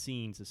enjoyed the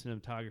scenes, the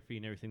cinematography,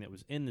 and everything that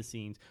was in the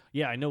scenes.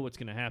 Yeah, I know what's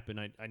going to happen.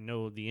 I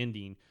know the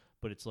ending,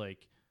 but it's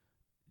like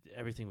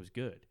everything was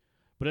good.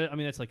 But I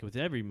mean, that's like with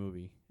every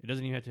movie. It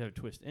doesn't even have to have a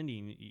twist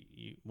ending.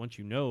 Once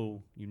you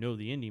know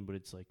the ending. But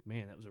it's like,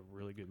 man, that was a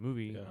really good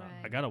movie. Yeah.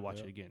 I Right. gotta watch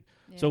Yeah. it again.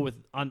 yeah. So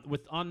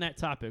on that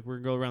topic, we're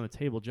gonna go around the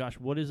table. Josh,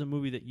 what is a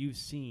movie that you've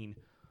seen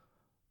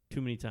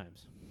too many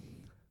times?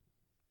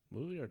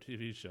 Movie or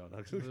TV show? No,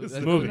 That's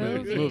Movie.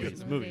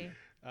 movie. Movie.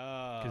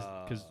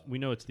 Because we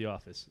know it's The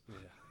Office.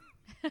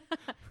 yeah.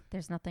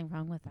 There's nothing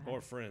wrong with that.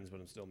 Or Friends, but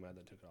I'm still mad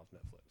they took it off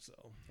Netflix. So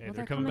Hey, Well, they're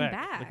they're coming coming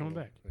back. They're back. coming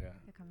back. yeah,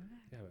 They're coming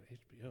back. yeah, but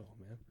HBO,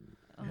 man.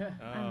 Oh,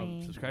 Yeah. I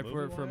mean, Subscribe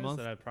for it for a Movie-wise month.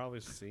 that I've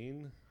probably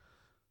seen.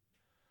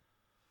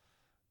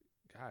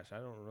 Gosh, I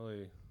don't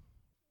really,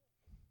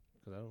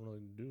 because I don't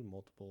really do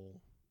multiple.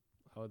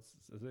 I would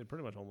say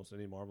pretty much almost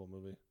any Marvel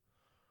movie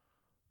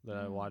that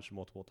I Mm. watch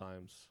multiple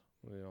times.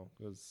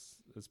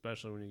 Because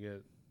especially when you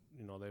get,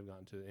 they've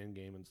gotten to the end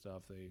game and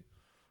stuff. They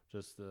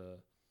just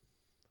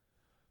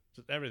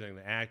everything,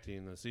 the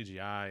acting, the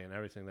CGI, and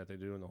everything that they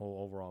do in the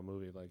whole overall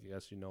movie. Like,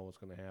 yes, you know what's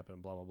going to happen,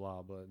 blah blah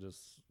blah, but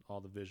just all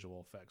the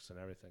visual effects and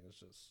everything is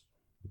just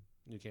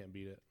you can't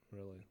beat it,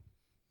 really.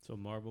 So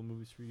Marvel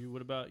movies for you.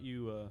 What about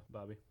you,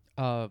 Bobby?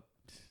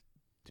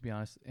 To be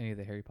honest, any of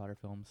the Harry Potter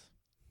films,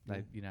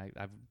 I've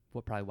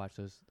probably watched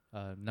those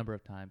a number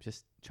of times,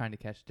 just trying to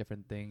catch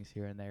different things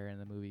here and there in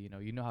the movie.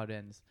 You know how it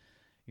ends,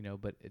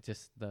 but it's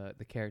just the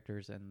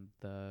characters and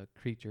the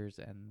creatures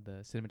and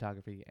the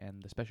cinematography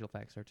and the special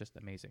effects are just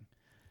amazing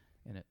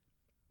in it.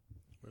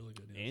 Really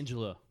good.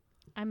 Angela.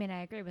 I mean,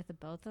 I agree with the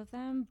both of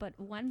them, but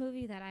one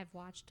movie that I've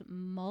watched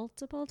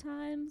multiple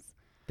times,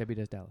 Debbie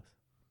Does Dallas.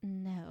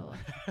 no,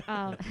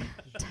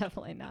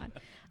 definitely not.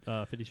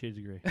 50 Shades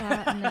of Grey.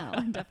 No,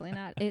 definitely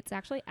not. It's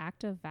actually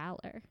Act of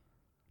Valor.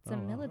 It's Oh, a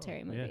wow. military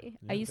Yeah, movie.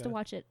 yeah, I used to okay.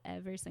 watch it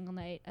every single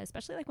night,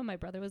 especially like when my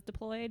brother was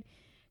deployed,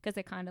 because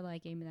it kind of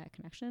like gave me that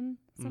connection,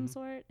 some Mhm.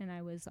 sort. And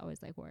I was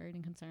always like worried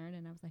and concerned,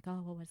 and I was like,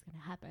 oh, well, what's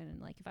gonna happen? And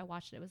like if I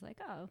watched it, it was like,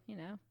 oh,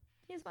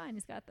 he's fine,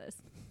 he's got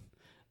this.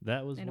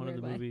 That was In a one of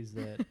the weird way. movies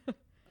that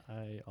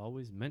I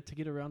always meant to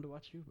get around to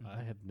watch you.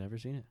 I have never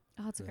seen it.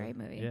 Oh, it's a great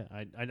movie. Yeah,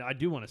 I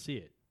do want to see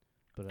it.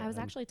 But I was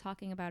actually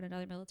talking about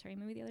another military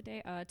movie the other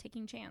day,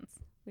 Taking Chance.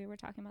 We were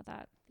talking about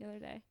that the other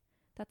day.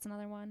 That's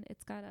another one.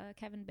 It's got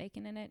Kevin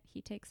Bacon in it.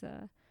 He takes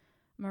a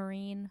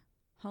Marine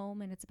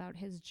home, and it's about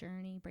his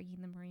journey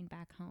bringing the Marine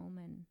back home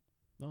and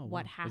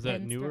what happens. Is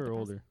that newer throughout or the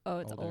older? Oh,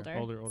 it's older.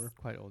 Older. It's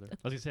quite older. I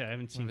was gonna say I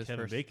haven't One seen of his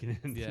Kevin first- Bacon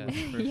in. Yeah.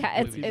 too long. first Yeah,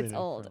 movie it's he's been it's in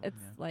old. from,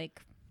 It's yeah.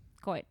 like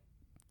quite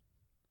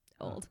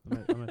old.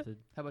 I'm gonna have to.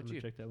 How about I'm gonna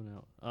you? check that one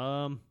out.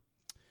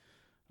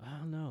 I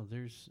don't know.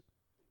 There's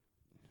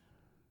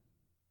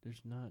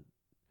not.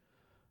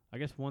 I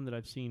guess one that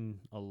I've seen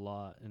a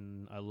lot,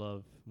 and I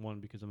love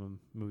one because I'm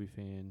a movie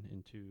fan,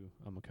 and two,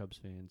 I'm a Cubs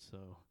fan. So,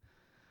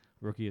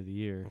 Rookie of the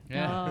Year.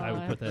 Yeah. I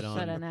would put that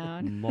shoulda on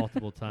known.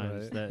 multiple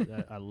times. Right.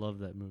 That I love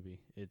that movie.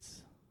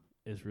 It's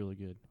really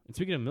good. And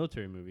speaking of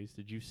military movies,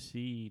 did you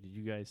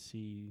guys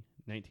see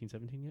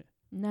 1917 yet?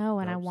 No,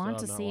 and I Nope, want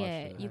to still have not see watched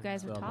it. it. You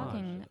guys were Still have not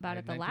talking watched it. about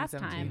it the last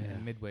 1917 time. Yeah.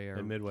 and Midway are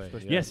And Midway,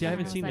 supposed to yeah. Yes, yeah, I I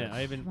haven't was seen like, that. I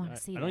haven't. I wanna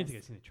see I don't even think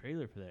this. I've seen a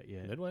trailer for that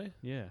yet. Midway?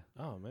 Yeah.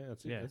 Oh man,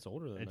 Yeah. it's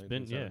older than It's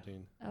been- yeah.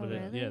 1917. Oh, But,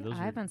 really? yeah, those I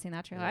are- haven't seen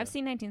that trailer. yeah. I've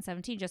seen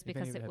 1917 just If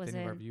because any, it if was any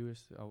of our in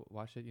viewers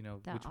watch it,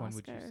 the which one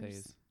would you say Oscars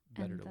is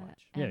better and to the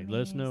watch? Yeah,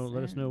 let us know. Emmys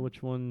Let us know and-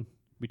 which one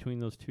between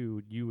those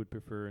two you would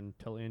prefer, and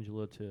tell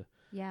Angela to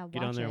Yeah,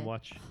 get on there it. and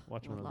watch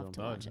Would one of love them.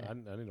 to watch it. I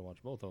need to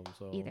watch both of them.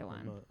 So Either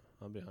one.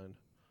 I'm behind.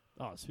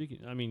 Oh,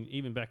 speaking, I mean,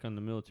 even back on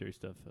the military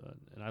stuff,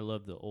 and I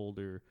love the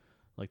older,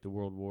 like the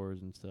World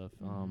Wars and stuff.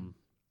 Mhm.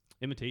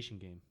 Imitation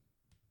Game.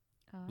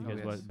 You Oh, guys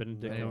yes. watch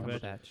Benedict Benedict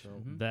Cumberbatch? Cumberbatch. No.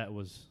 Mhm. That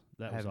was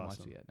I awesome. haven't watched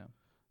it yet. No,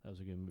 That was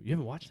a good movie. You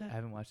haven't watched I that?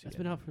 haven't watched it. That's yet,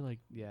 been no. out for like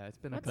Yeah, it's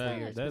been a What's couple that?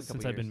 years. That's It's been a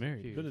since couple I've been years.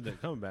 married. Few years.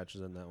 Benedict Cumberbatch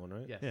is in that one,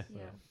 right? Yes. Yeah. Yeah.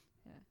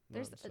 Yeah. No,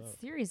 There's it's a up.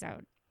 series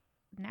out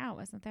now,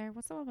 isn't there?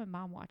 What's the one my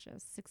mom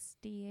watches?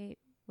 68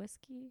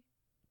 Whiskey?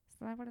 Is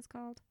that what it's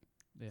called?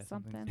 Yeah,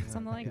 something yeah.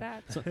 like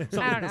that. So-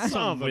 I don't know.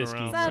 Something whiskey.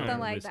 around Something there.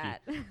 like whiskey.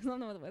 that.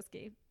 Something with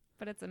whiskey.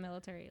 But it's a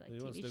military like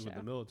You want to TV stick with show.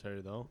 the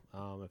military though?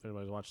 If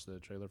anybody's watched the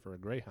trailer for a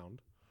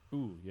Greyhound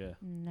Ooh, yeah.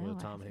 No, with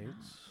I Tom have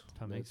Hanks,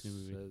 Tom Hanks new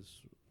movie.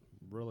 is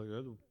really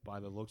good by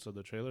the looks of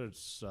the trailer.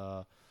 It's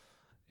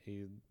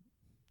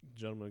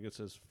gentleman gets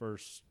his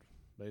first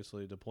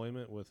basically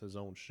deployment with his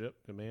own ship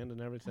command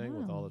and everything,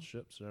 with all Oh. the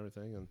ships and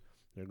everything, and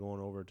they're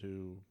going over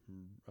to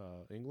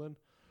England,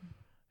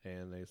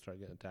 and they start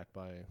getting attacked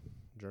by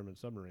German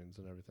submarines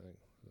and everything,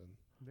 and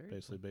Very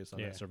basically based on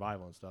Yeah. that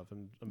survival and stuff,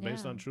 and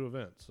based on Yeah. true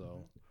events.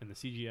 So And the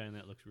CGI in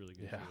that looks really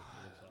good. Yeah. too.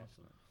 It looks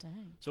awesome.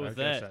 Dang. So try with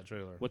to catch that,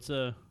 trailer, what's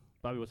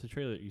Bobby? What's the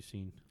trailer that you've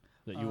seen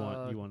that you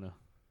want to?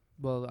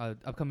 Well,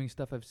 upcoming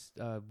stuff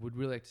would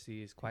really like to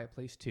see is Quiet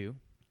Place 2.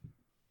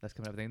 That's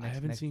coming up. I think I next,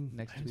 haven't next, seen-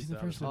 next I haven't week. seen the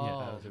first one yet.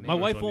 Oh, The My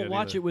first wife one won't yet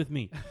watch either. it with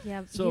me.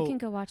 Yeah, So- you can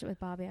go watch it with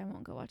Bobby. I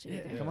won't go watch it Yeah,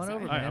 either. yeah. Come on Sorry.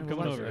 over, All right, man. I'm We'll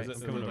coming watch over. it. Is it It's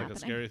like really a happening.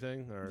 scary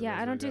thing? Or Yeah, does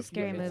I it don't do have-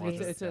 scary does it movies.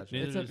 watch It's it? a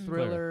Neither does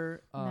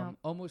thriller. Claire. No.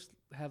 Almost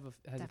has a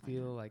Definitely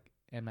feel not. like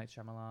M. Night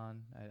Shyamalan.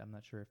 I'm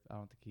not sure if I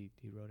don't think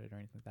he wrote it or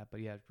anything like that.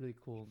 But yeah, it's really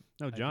cool.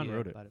 No, John idea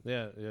wrote it. about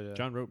Yeah.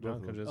 John wrote both John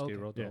of them. Krasinski Okay.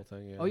 wrote the Yeah. whole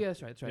thing. Yeah. Oh yeah,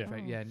 that's right. That's right. Yeah.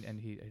 That's right. Oh. Yeah, and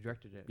he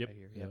directed it Yep. right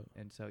here. Yep. Yep.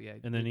 And so yeah,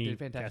 And then did he a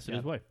fantastic casted his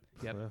job. wife.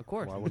 Yep, Yeah. of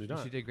course. Why would he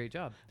not? She did a great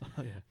job.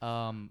 Oh,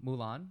 yeah.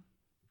 Mulan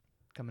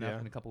coming Yeah. out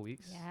in a couple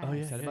weeks. Yes, Oh,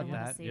 yeah, Excited yeah, about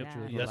yeah. that. See Yep, that.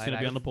 true. Yeah. That's Live going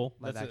to be on the action. poll.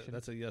 Live That's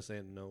action. a yes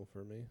and no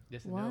for me.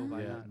 Yes and no. What?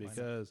 Why Yeah, not? Why not?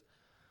 because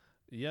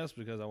yes,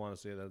 because I want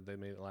to see that they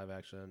made it live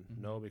action. Mhm.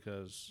 No,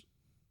 because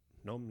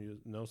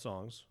no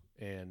songs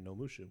and no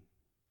Mushu.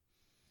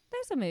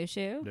 There's a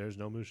Mushu. There's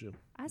no Mushu.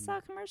 I saw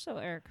a commercial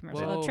a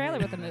Whoa. trailer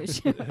with a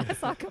Mushu. I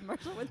saw a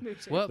commercial with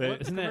Mushu. What They-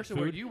 what Isn't that commercial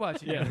were food? you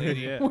watching, Yeah. young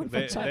lady? One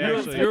they, for China. they You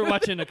actually were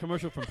watching a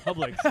commercial from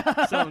Publix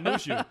selling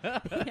Mushu.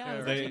 yeah, I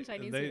was they, watching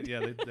Chinese they food. yeah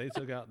they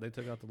took out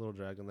the little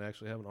dragon. They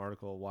actually have an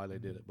article why they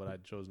did it, but I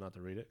chose not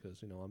to read it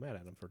because I'm mad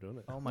at them for doing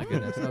it. Oh my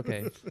goodness.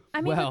 Okay.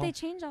 I mean, but well- they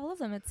change all of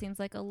them. It seems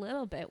like a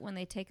little bit when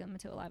they take them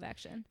into a live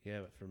action.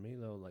 Yeah, but for me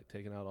though, like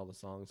taking out all the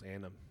songs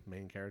and a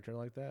main character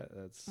like that,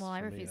 that's Well, I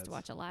for me, refuse to that's-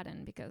 watch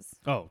Aladdin because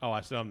Oh, Oh,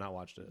 I still have not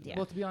watched it. Yeah.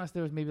 Well, to be honest,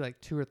 there was maybe like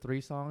 2 or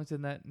 3 songs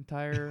in that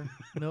entire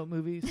Milk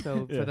movie.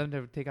 So Yeah. for them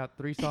to take out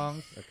 3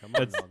 songs, Come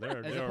on, now. They're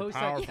as they're opposed to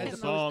powerful as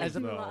opposed- songs as a-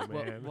 though,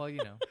 well, man. well,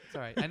 it's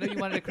all right. I know you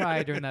wanted to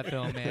cry during that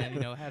film, man.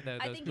 Have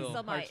those I think he little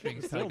still might.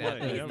 heartstrings Still tugged at. might,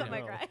 but, you you never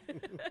know.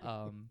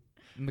 know.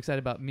 I'm excited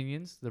about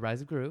Minions: The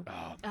Rise of Gru.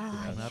 Oh,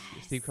 Coming up.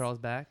 yes. Steve Carell's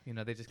back.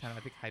 They just kind of,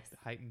 I think,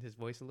 heightened his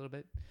voice a little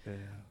bit.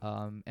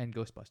 And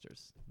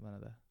Ghostbusters, one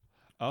of the.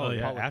 Oh,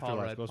 yeah, Paul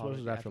Afterlife. Rudd, Paul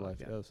Ghostbusters Rudd, Afterlife.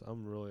 yeah. Yes,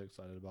 I'm really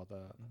excited about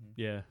that.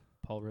 yeah,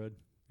 Paul Rudd.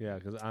 Yeah,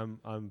 because I'm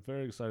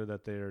very excited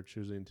that they are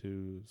choosing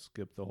to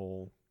skip the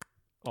whole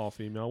all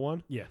female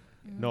one. Yeah.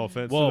 No Mm.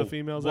 offense Whoa, to the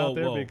females whoa, out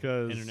there whoa.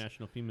 because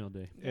International Female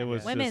Day. it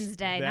was Women's just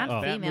Day, that-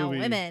 not that female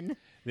movie- women.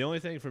 The only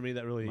thing for me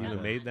that really My even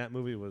bad. made that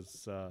movie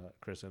was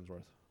Chris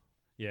Hemsworth.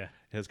 Yeah.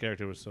 His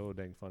character was so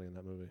dang funny in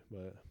that movie.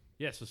 But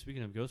Yeah, so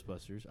speaking of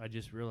Ghostbusters, I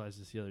just realized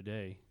this the other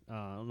day.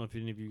 I don't know if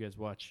any of you guys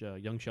watch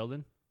Young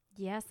Sheldon.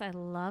 Yes, I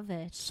love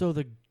it. So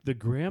the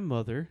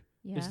grandmother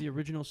Yeah. is the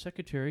original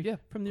secretary Yeah,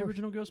 from the of course.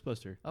 original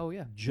Ghostbuster. Oh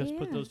yeah. Just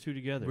put Yeah. those two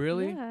together.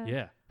 Really? Yeah.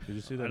 Yeah. did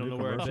you see I that don't new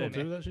know where I've commercial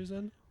been. too that she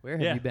said? Where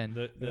have you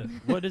been?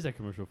 What is that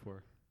commercial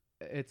for?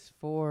 It's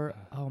for,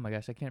 oh my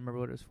gosh, I can't remember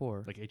what it was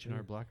for. Like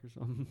H&R Block or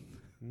something?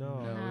 No,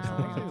 No, No. it's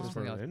something I think it else. was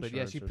Something for else. But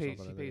yeah, she insurance or pays. She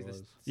something, I pays think it this.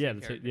 was. Yeah, same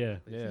that's character. yeah.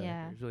 It's-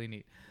 Yeah. It's really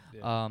neat.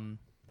 Yeah. How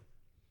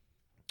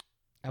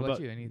What about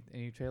about- you?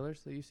 Any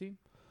trailers that you've seen?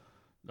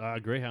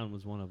 Greyhound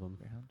was one of them.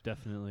 Greyhound?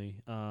 Definitely.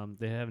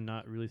 They have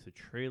not released a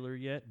trailer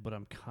yet, but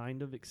I'm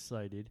kind of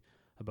excited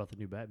about the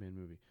new Batman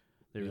movie.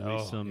 They Yeah.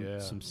 released Oh, yeah.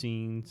 some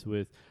scenes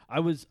with. I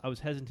was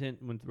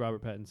hesitant with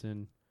Robert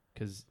Pattinson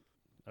because,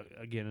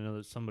 again,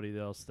 another somebody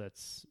else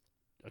that's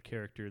a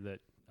character that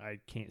I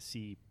can't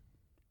see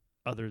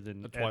other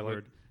than A Twilight.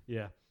 Edward.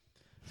 Yeah.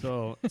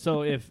 So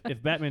if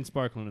Batman's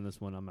sparkling in this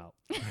one, I'm out.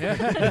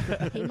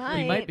 He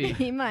might. be.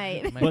 He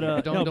might. But,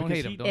 don't no, don't because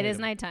hate him. he- Don't It hate is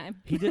him.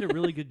 nighttime. He did a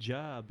really good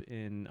job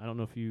in. I don't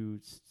know if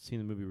you've seen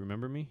the movie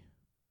Remember Me.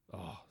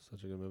 Oh,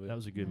 such a good movie. That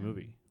was a good Yeah.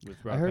 movie with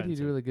I Robert heard he Pattinson.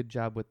 did a really good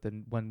job with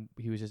the one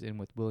he was just in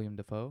with William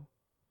Dafoe.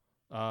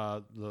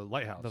 The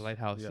Lighthouse. The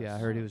Lighthouse. Yes. Yeah, I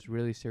heard he was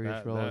really serious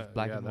That- role. It was that-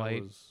 black yeah, and that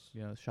white. was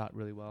You know, shot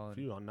really well. a And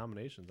few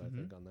nominations, I Mhm.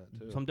 think, on that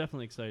too. So I'm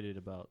definitely excited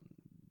about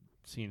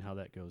seeing how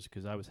that goes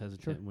because I was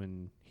hesitant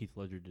when Heath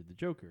Ledger did the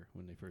Joker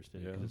when they first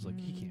did it. Yeah. 'Cause it's like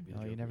he can't be the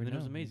oh, Joker. you never And then know.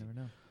 It was You amazing. never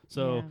know.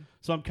 So Yeah.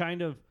 so I'm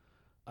kind of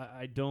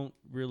I don't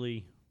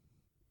really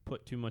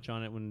put too much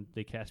on it when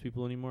they cast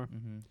people anymore.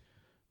 Mm-hmm.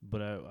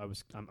 But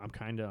I'm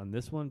kind of on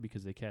this one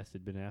because they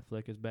casted Ben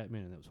Affleck as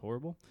Batman and that was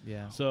horrible.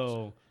 Yeah.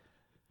 So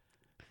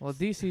Well,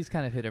 DC's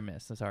kind of hit or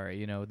miss. I'm sorry.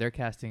 You know, their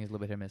casting is a little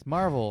bit hit or miss.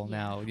 Marvel Yeah.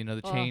 now, you know,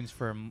 the Oh. change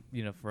from,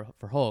 you know,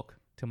 for Hulk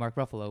to Mark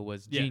Ruffalo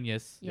was Yeah.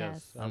 genius.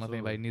 Yes. I don't know if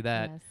anybody knew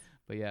that, Yes.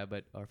 but yeah,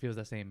 or feels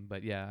the same.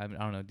 But yeah, I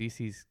don't know.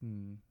 DC's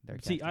their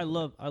see, I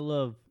love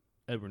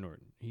Edward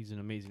Norton. He's an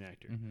amazing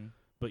actor. Mm-hmm.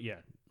 But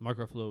yeah, Mark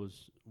Ruffalo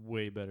was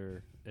way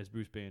better as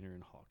Bruce Banner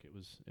and Hawk. It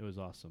was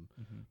awesome.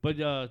 Mm-hmm.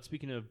 But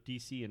speaking of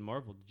DC and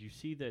Marvel, did you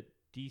see that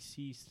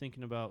DC's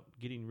thinking about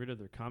getting rid of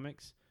their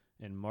comics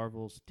and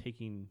Marvel's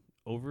taking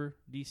over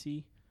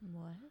DC?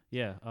 What?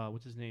 Yeah,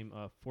 what's his name?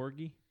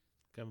 Feige.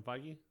 Kevin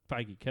Feige.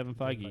 Kevin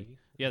Feige.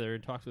 Yeah, they're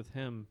in talks with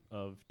him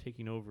of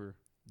taking over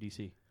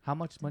DC. How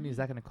much money is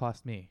that going to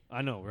cost me?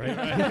 I know, right?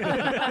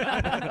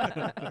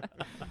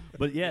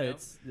 But yeah, You know?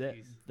 it's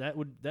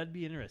Jeez. that'd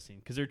be interesting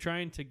because they're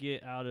trying to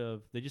get out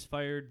of. They just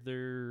fired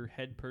their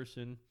head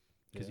person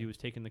because he was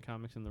taking the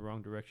comics in the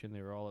wrong direction.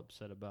 They were all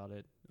upset about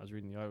it. I was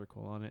reading the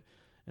article on it,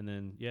 and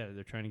then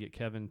they're trying to get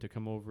Kevin to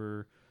come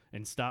over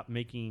and stop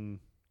making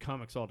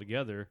comics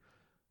altogether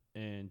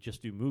and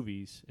just do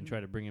movies and try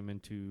to bring him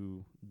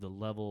into the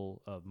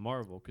level of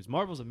Marvel because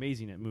Marvel's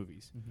amazing at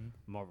movies. Mm-hmm.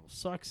 Marvel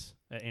sucks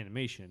at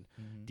animation.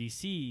 Mm-hmm.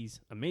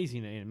 DC's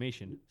amazing at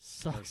animation,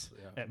 sucks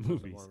Yeah, at most of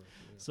movies. Marvel,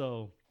 yeah.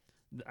 So,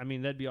 I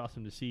mean, that'd be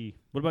awesome to see.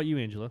 What about you,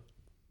 Angela?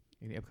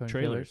 Any upcoming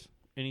Trailers?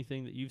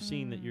 Anything that you've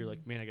seen that you're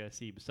like, Mm. man, I gotta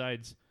see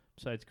besides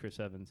Chris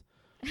Evans?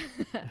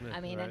 I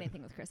mean, Right.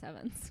 anything with Chris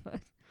Evans. But,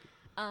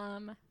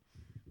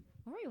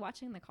 what were you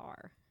watching in the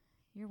car?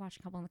 You were watching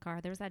a couple in the car.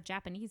 There was that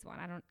Japanese one.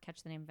 I don't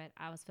catch the name of it.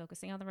 I was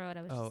focusing on the road.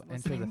 I was Oh, just Enter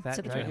the listening Fat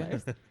to the Dragon?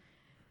 trailers.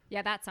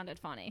 Yeah, that sounded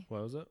funny.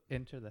 What was it?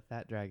 Enter the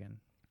Fat Dragon.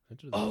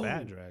 Enter the Oh.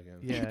 Fat Dragon.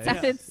 Yeah, It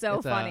sounded so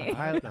it's funny. A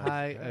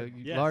high,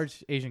 Yes.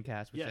 large Asian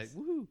cast, which Yes.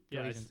 like woohoo,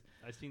 Yeah, Asians.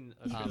 I seen.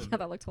 Um, Yeah,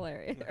 that looked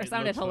hilarious. Or It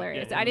sounded looks fun.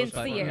 hilarious. Yeah, it I didn't looks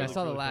But, see fun. you know, I it. It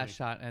saw the really last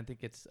funny. shot, and I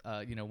think it's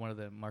you know, one of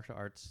the martial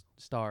arts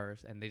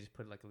stars, and they just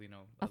put like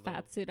A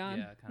fat suit on.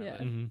 yeah, kind Yeah. of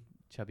a Mm-hmm.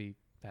 chubby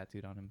fat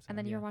suit on him. So, And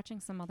then yeah. you were watching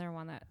some other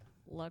one that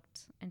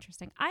looked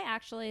interesting. I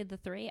actually, the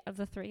three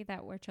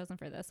that were chosen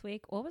for this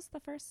week, what was the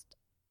first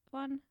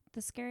one?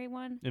 The scary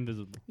one?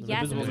 Invisible.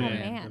 Yes, Invisible Invisible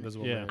Man. Man.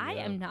 Invisible Yeah. Man. I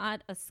yeah. am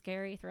not a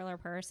scary thriller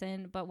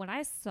person, but when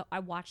I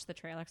watched the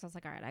trailer because I was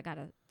like, all right, I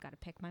gotta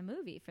pick my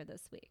movie for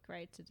this week,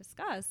 right, to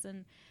discuss.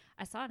 And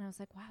I saw it and I was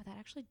like, wow, that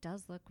actually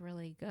does look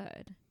really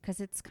good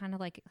because it's kind of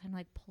like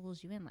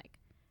pulls you in, like,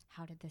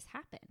 how did this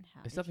happen?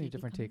 How It's did definitely he a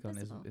different become take on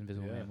invisible?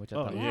 Invisible Yeah. Man, which I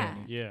Oh thought was yeah,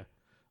 really neat. yeah.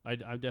 I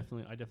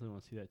definitely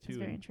want to see that It's too.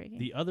 very And intriguing.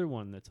 the other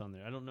one that's on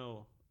there, I don't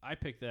know. I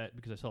picked that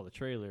because I saw the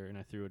trailer and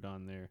I threw it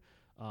on there.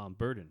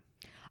 Burden.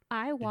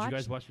 I Did you watched.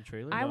 guys watch the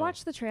trailer? I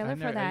watched the trailer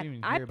never- for I that. didn't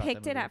even I hear about that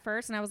picked it movie. at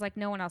first, and I was like,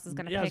 no one else is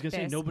gonna Yeah, I was pick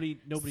gonna this. say nobody.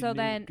 So knew,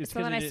 then, 'cause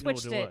so then they I didn't know what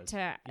switched it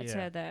it was.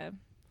 to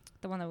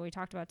the one that we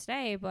talked about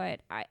today.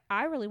 But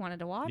I really wanted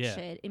to watch Yeah.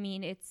 it. I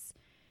mean, it's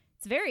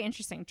a very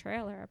interesting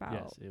trailer about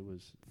Yes, it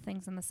was.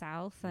 things in the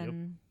South, Yep.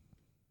 and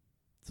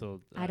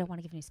So I don't want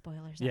to give any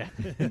spoilers. Yeah.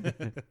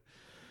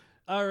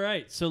 All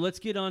right, so let's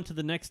get on to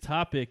the next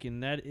topic,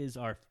 and that is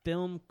our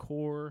Film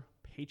Core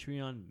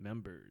Patreon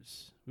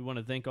members. We want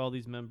to thank all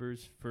these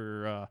members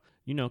for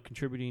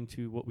contributing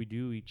to what we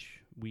do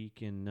each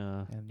week and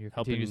And your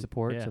helping- continued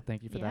support, yeah. so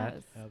thank you for that.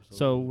 Yes. Absolutely.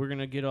 So we're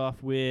gonna get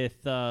off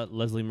with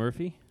Leslie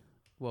Murphy.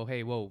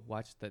 Whoa,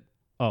 watch the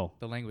Oh,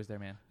 language there,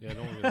 man. yeah,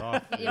 don't get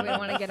off. Yeah, we don't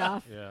want to get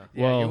off. Yeah.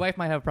 Yeah, Well, your wife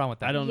might have a problem with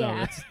that. I don't know.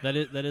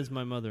 Yeah. That is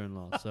my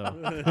mother-in-law.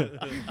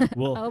 So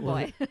we'll, Oh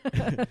boy.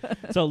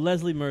 So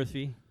Leslie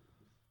Murphy,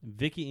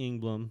 Vicky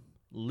Ingblom,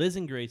 Liz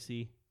and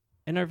Gracie,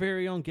 and our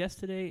very own guest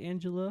today,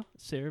 Angela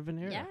Sarah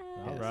Venera. Yeah.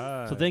 All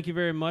right. So thank you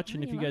very much.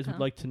 And Oh, if you you're guys would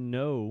welcome. like to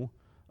know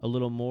a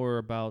little more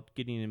about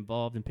getting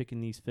involved in picking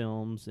these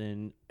films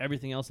and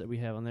everything else that we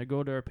have on there,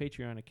 go to our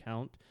Patreon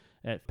account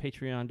at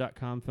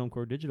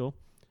patreon.com/filmcoredigital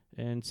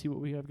and see what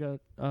we have got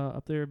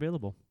up there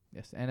available.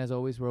 Yes, and as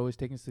always, we're always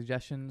taking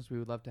suggestions. We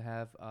would love to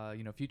have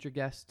future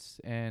guests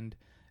and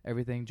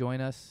everything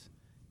join us,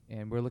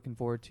 and we're looking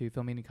forward to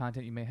filming any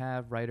content you may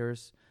have.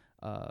 Writers,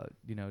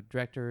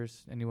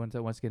 directors, anyone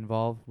that wants to get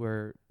involved.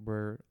 We're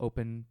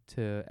open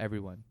to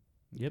everyone.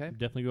 Yep, Okay?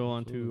 definitely go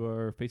on to Absolutely.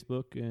 our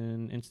Facebook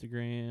and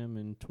Instagram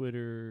and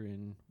Twitter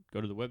and go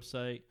to the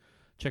website.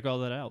 Check all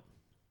that out.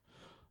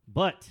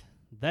 But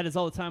that is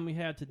all the time we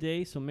have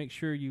today, so make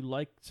sure you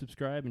like,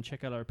 subscribe, and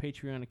check out our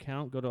Patreon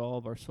account. Go to all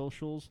of our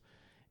socials,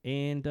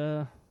 and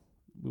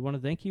we want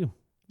to thank you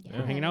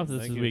for hanging out with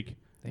us Thank this you. week.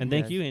 And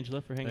thank guys. you,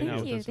 Angela, for hanging Thank out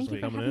Thank with you. us Thank this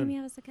you for week. coming having in. me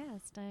as a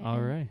guest. I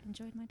All right.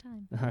 enjoyed my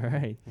time. All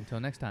right.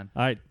 Until next time.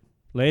 All right.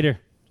 Later.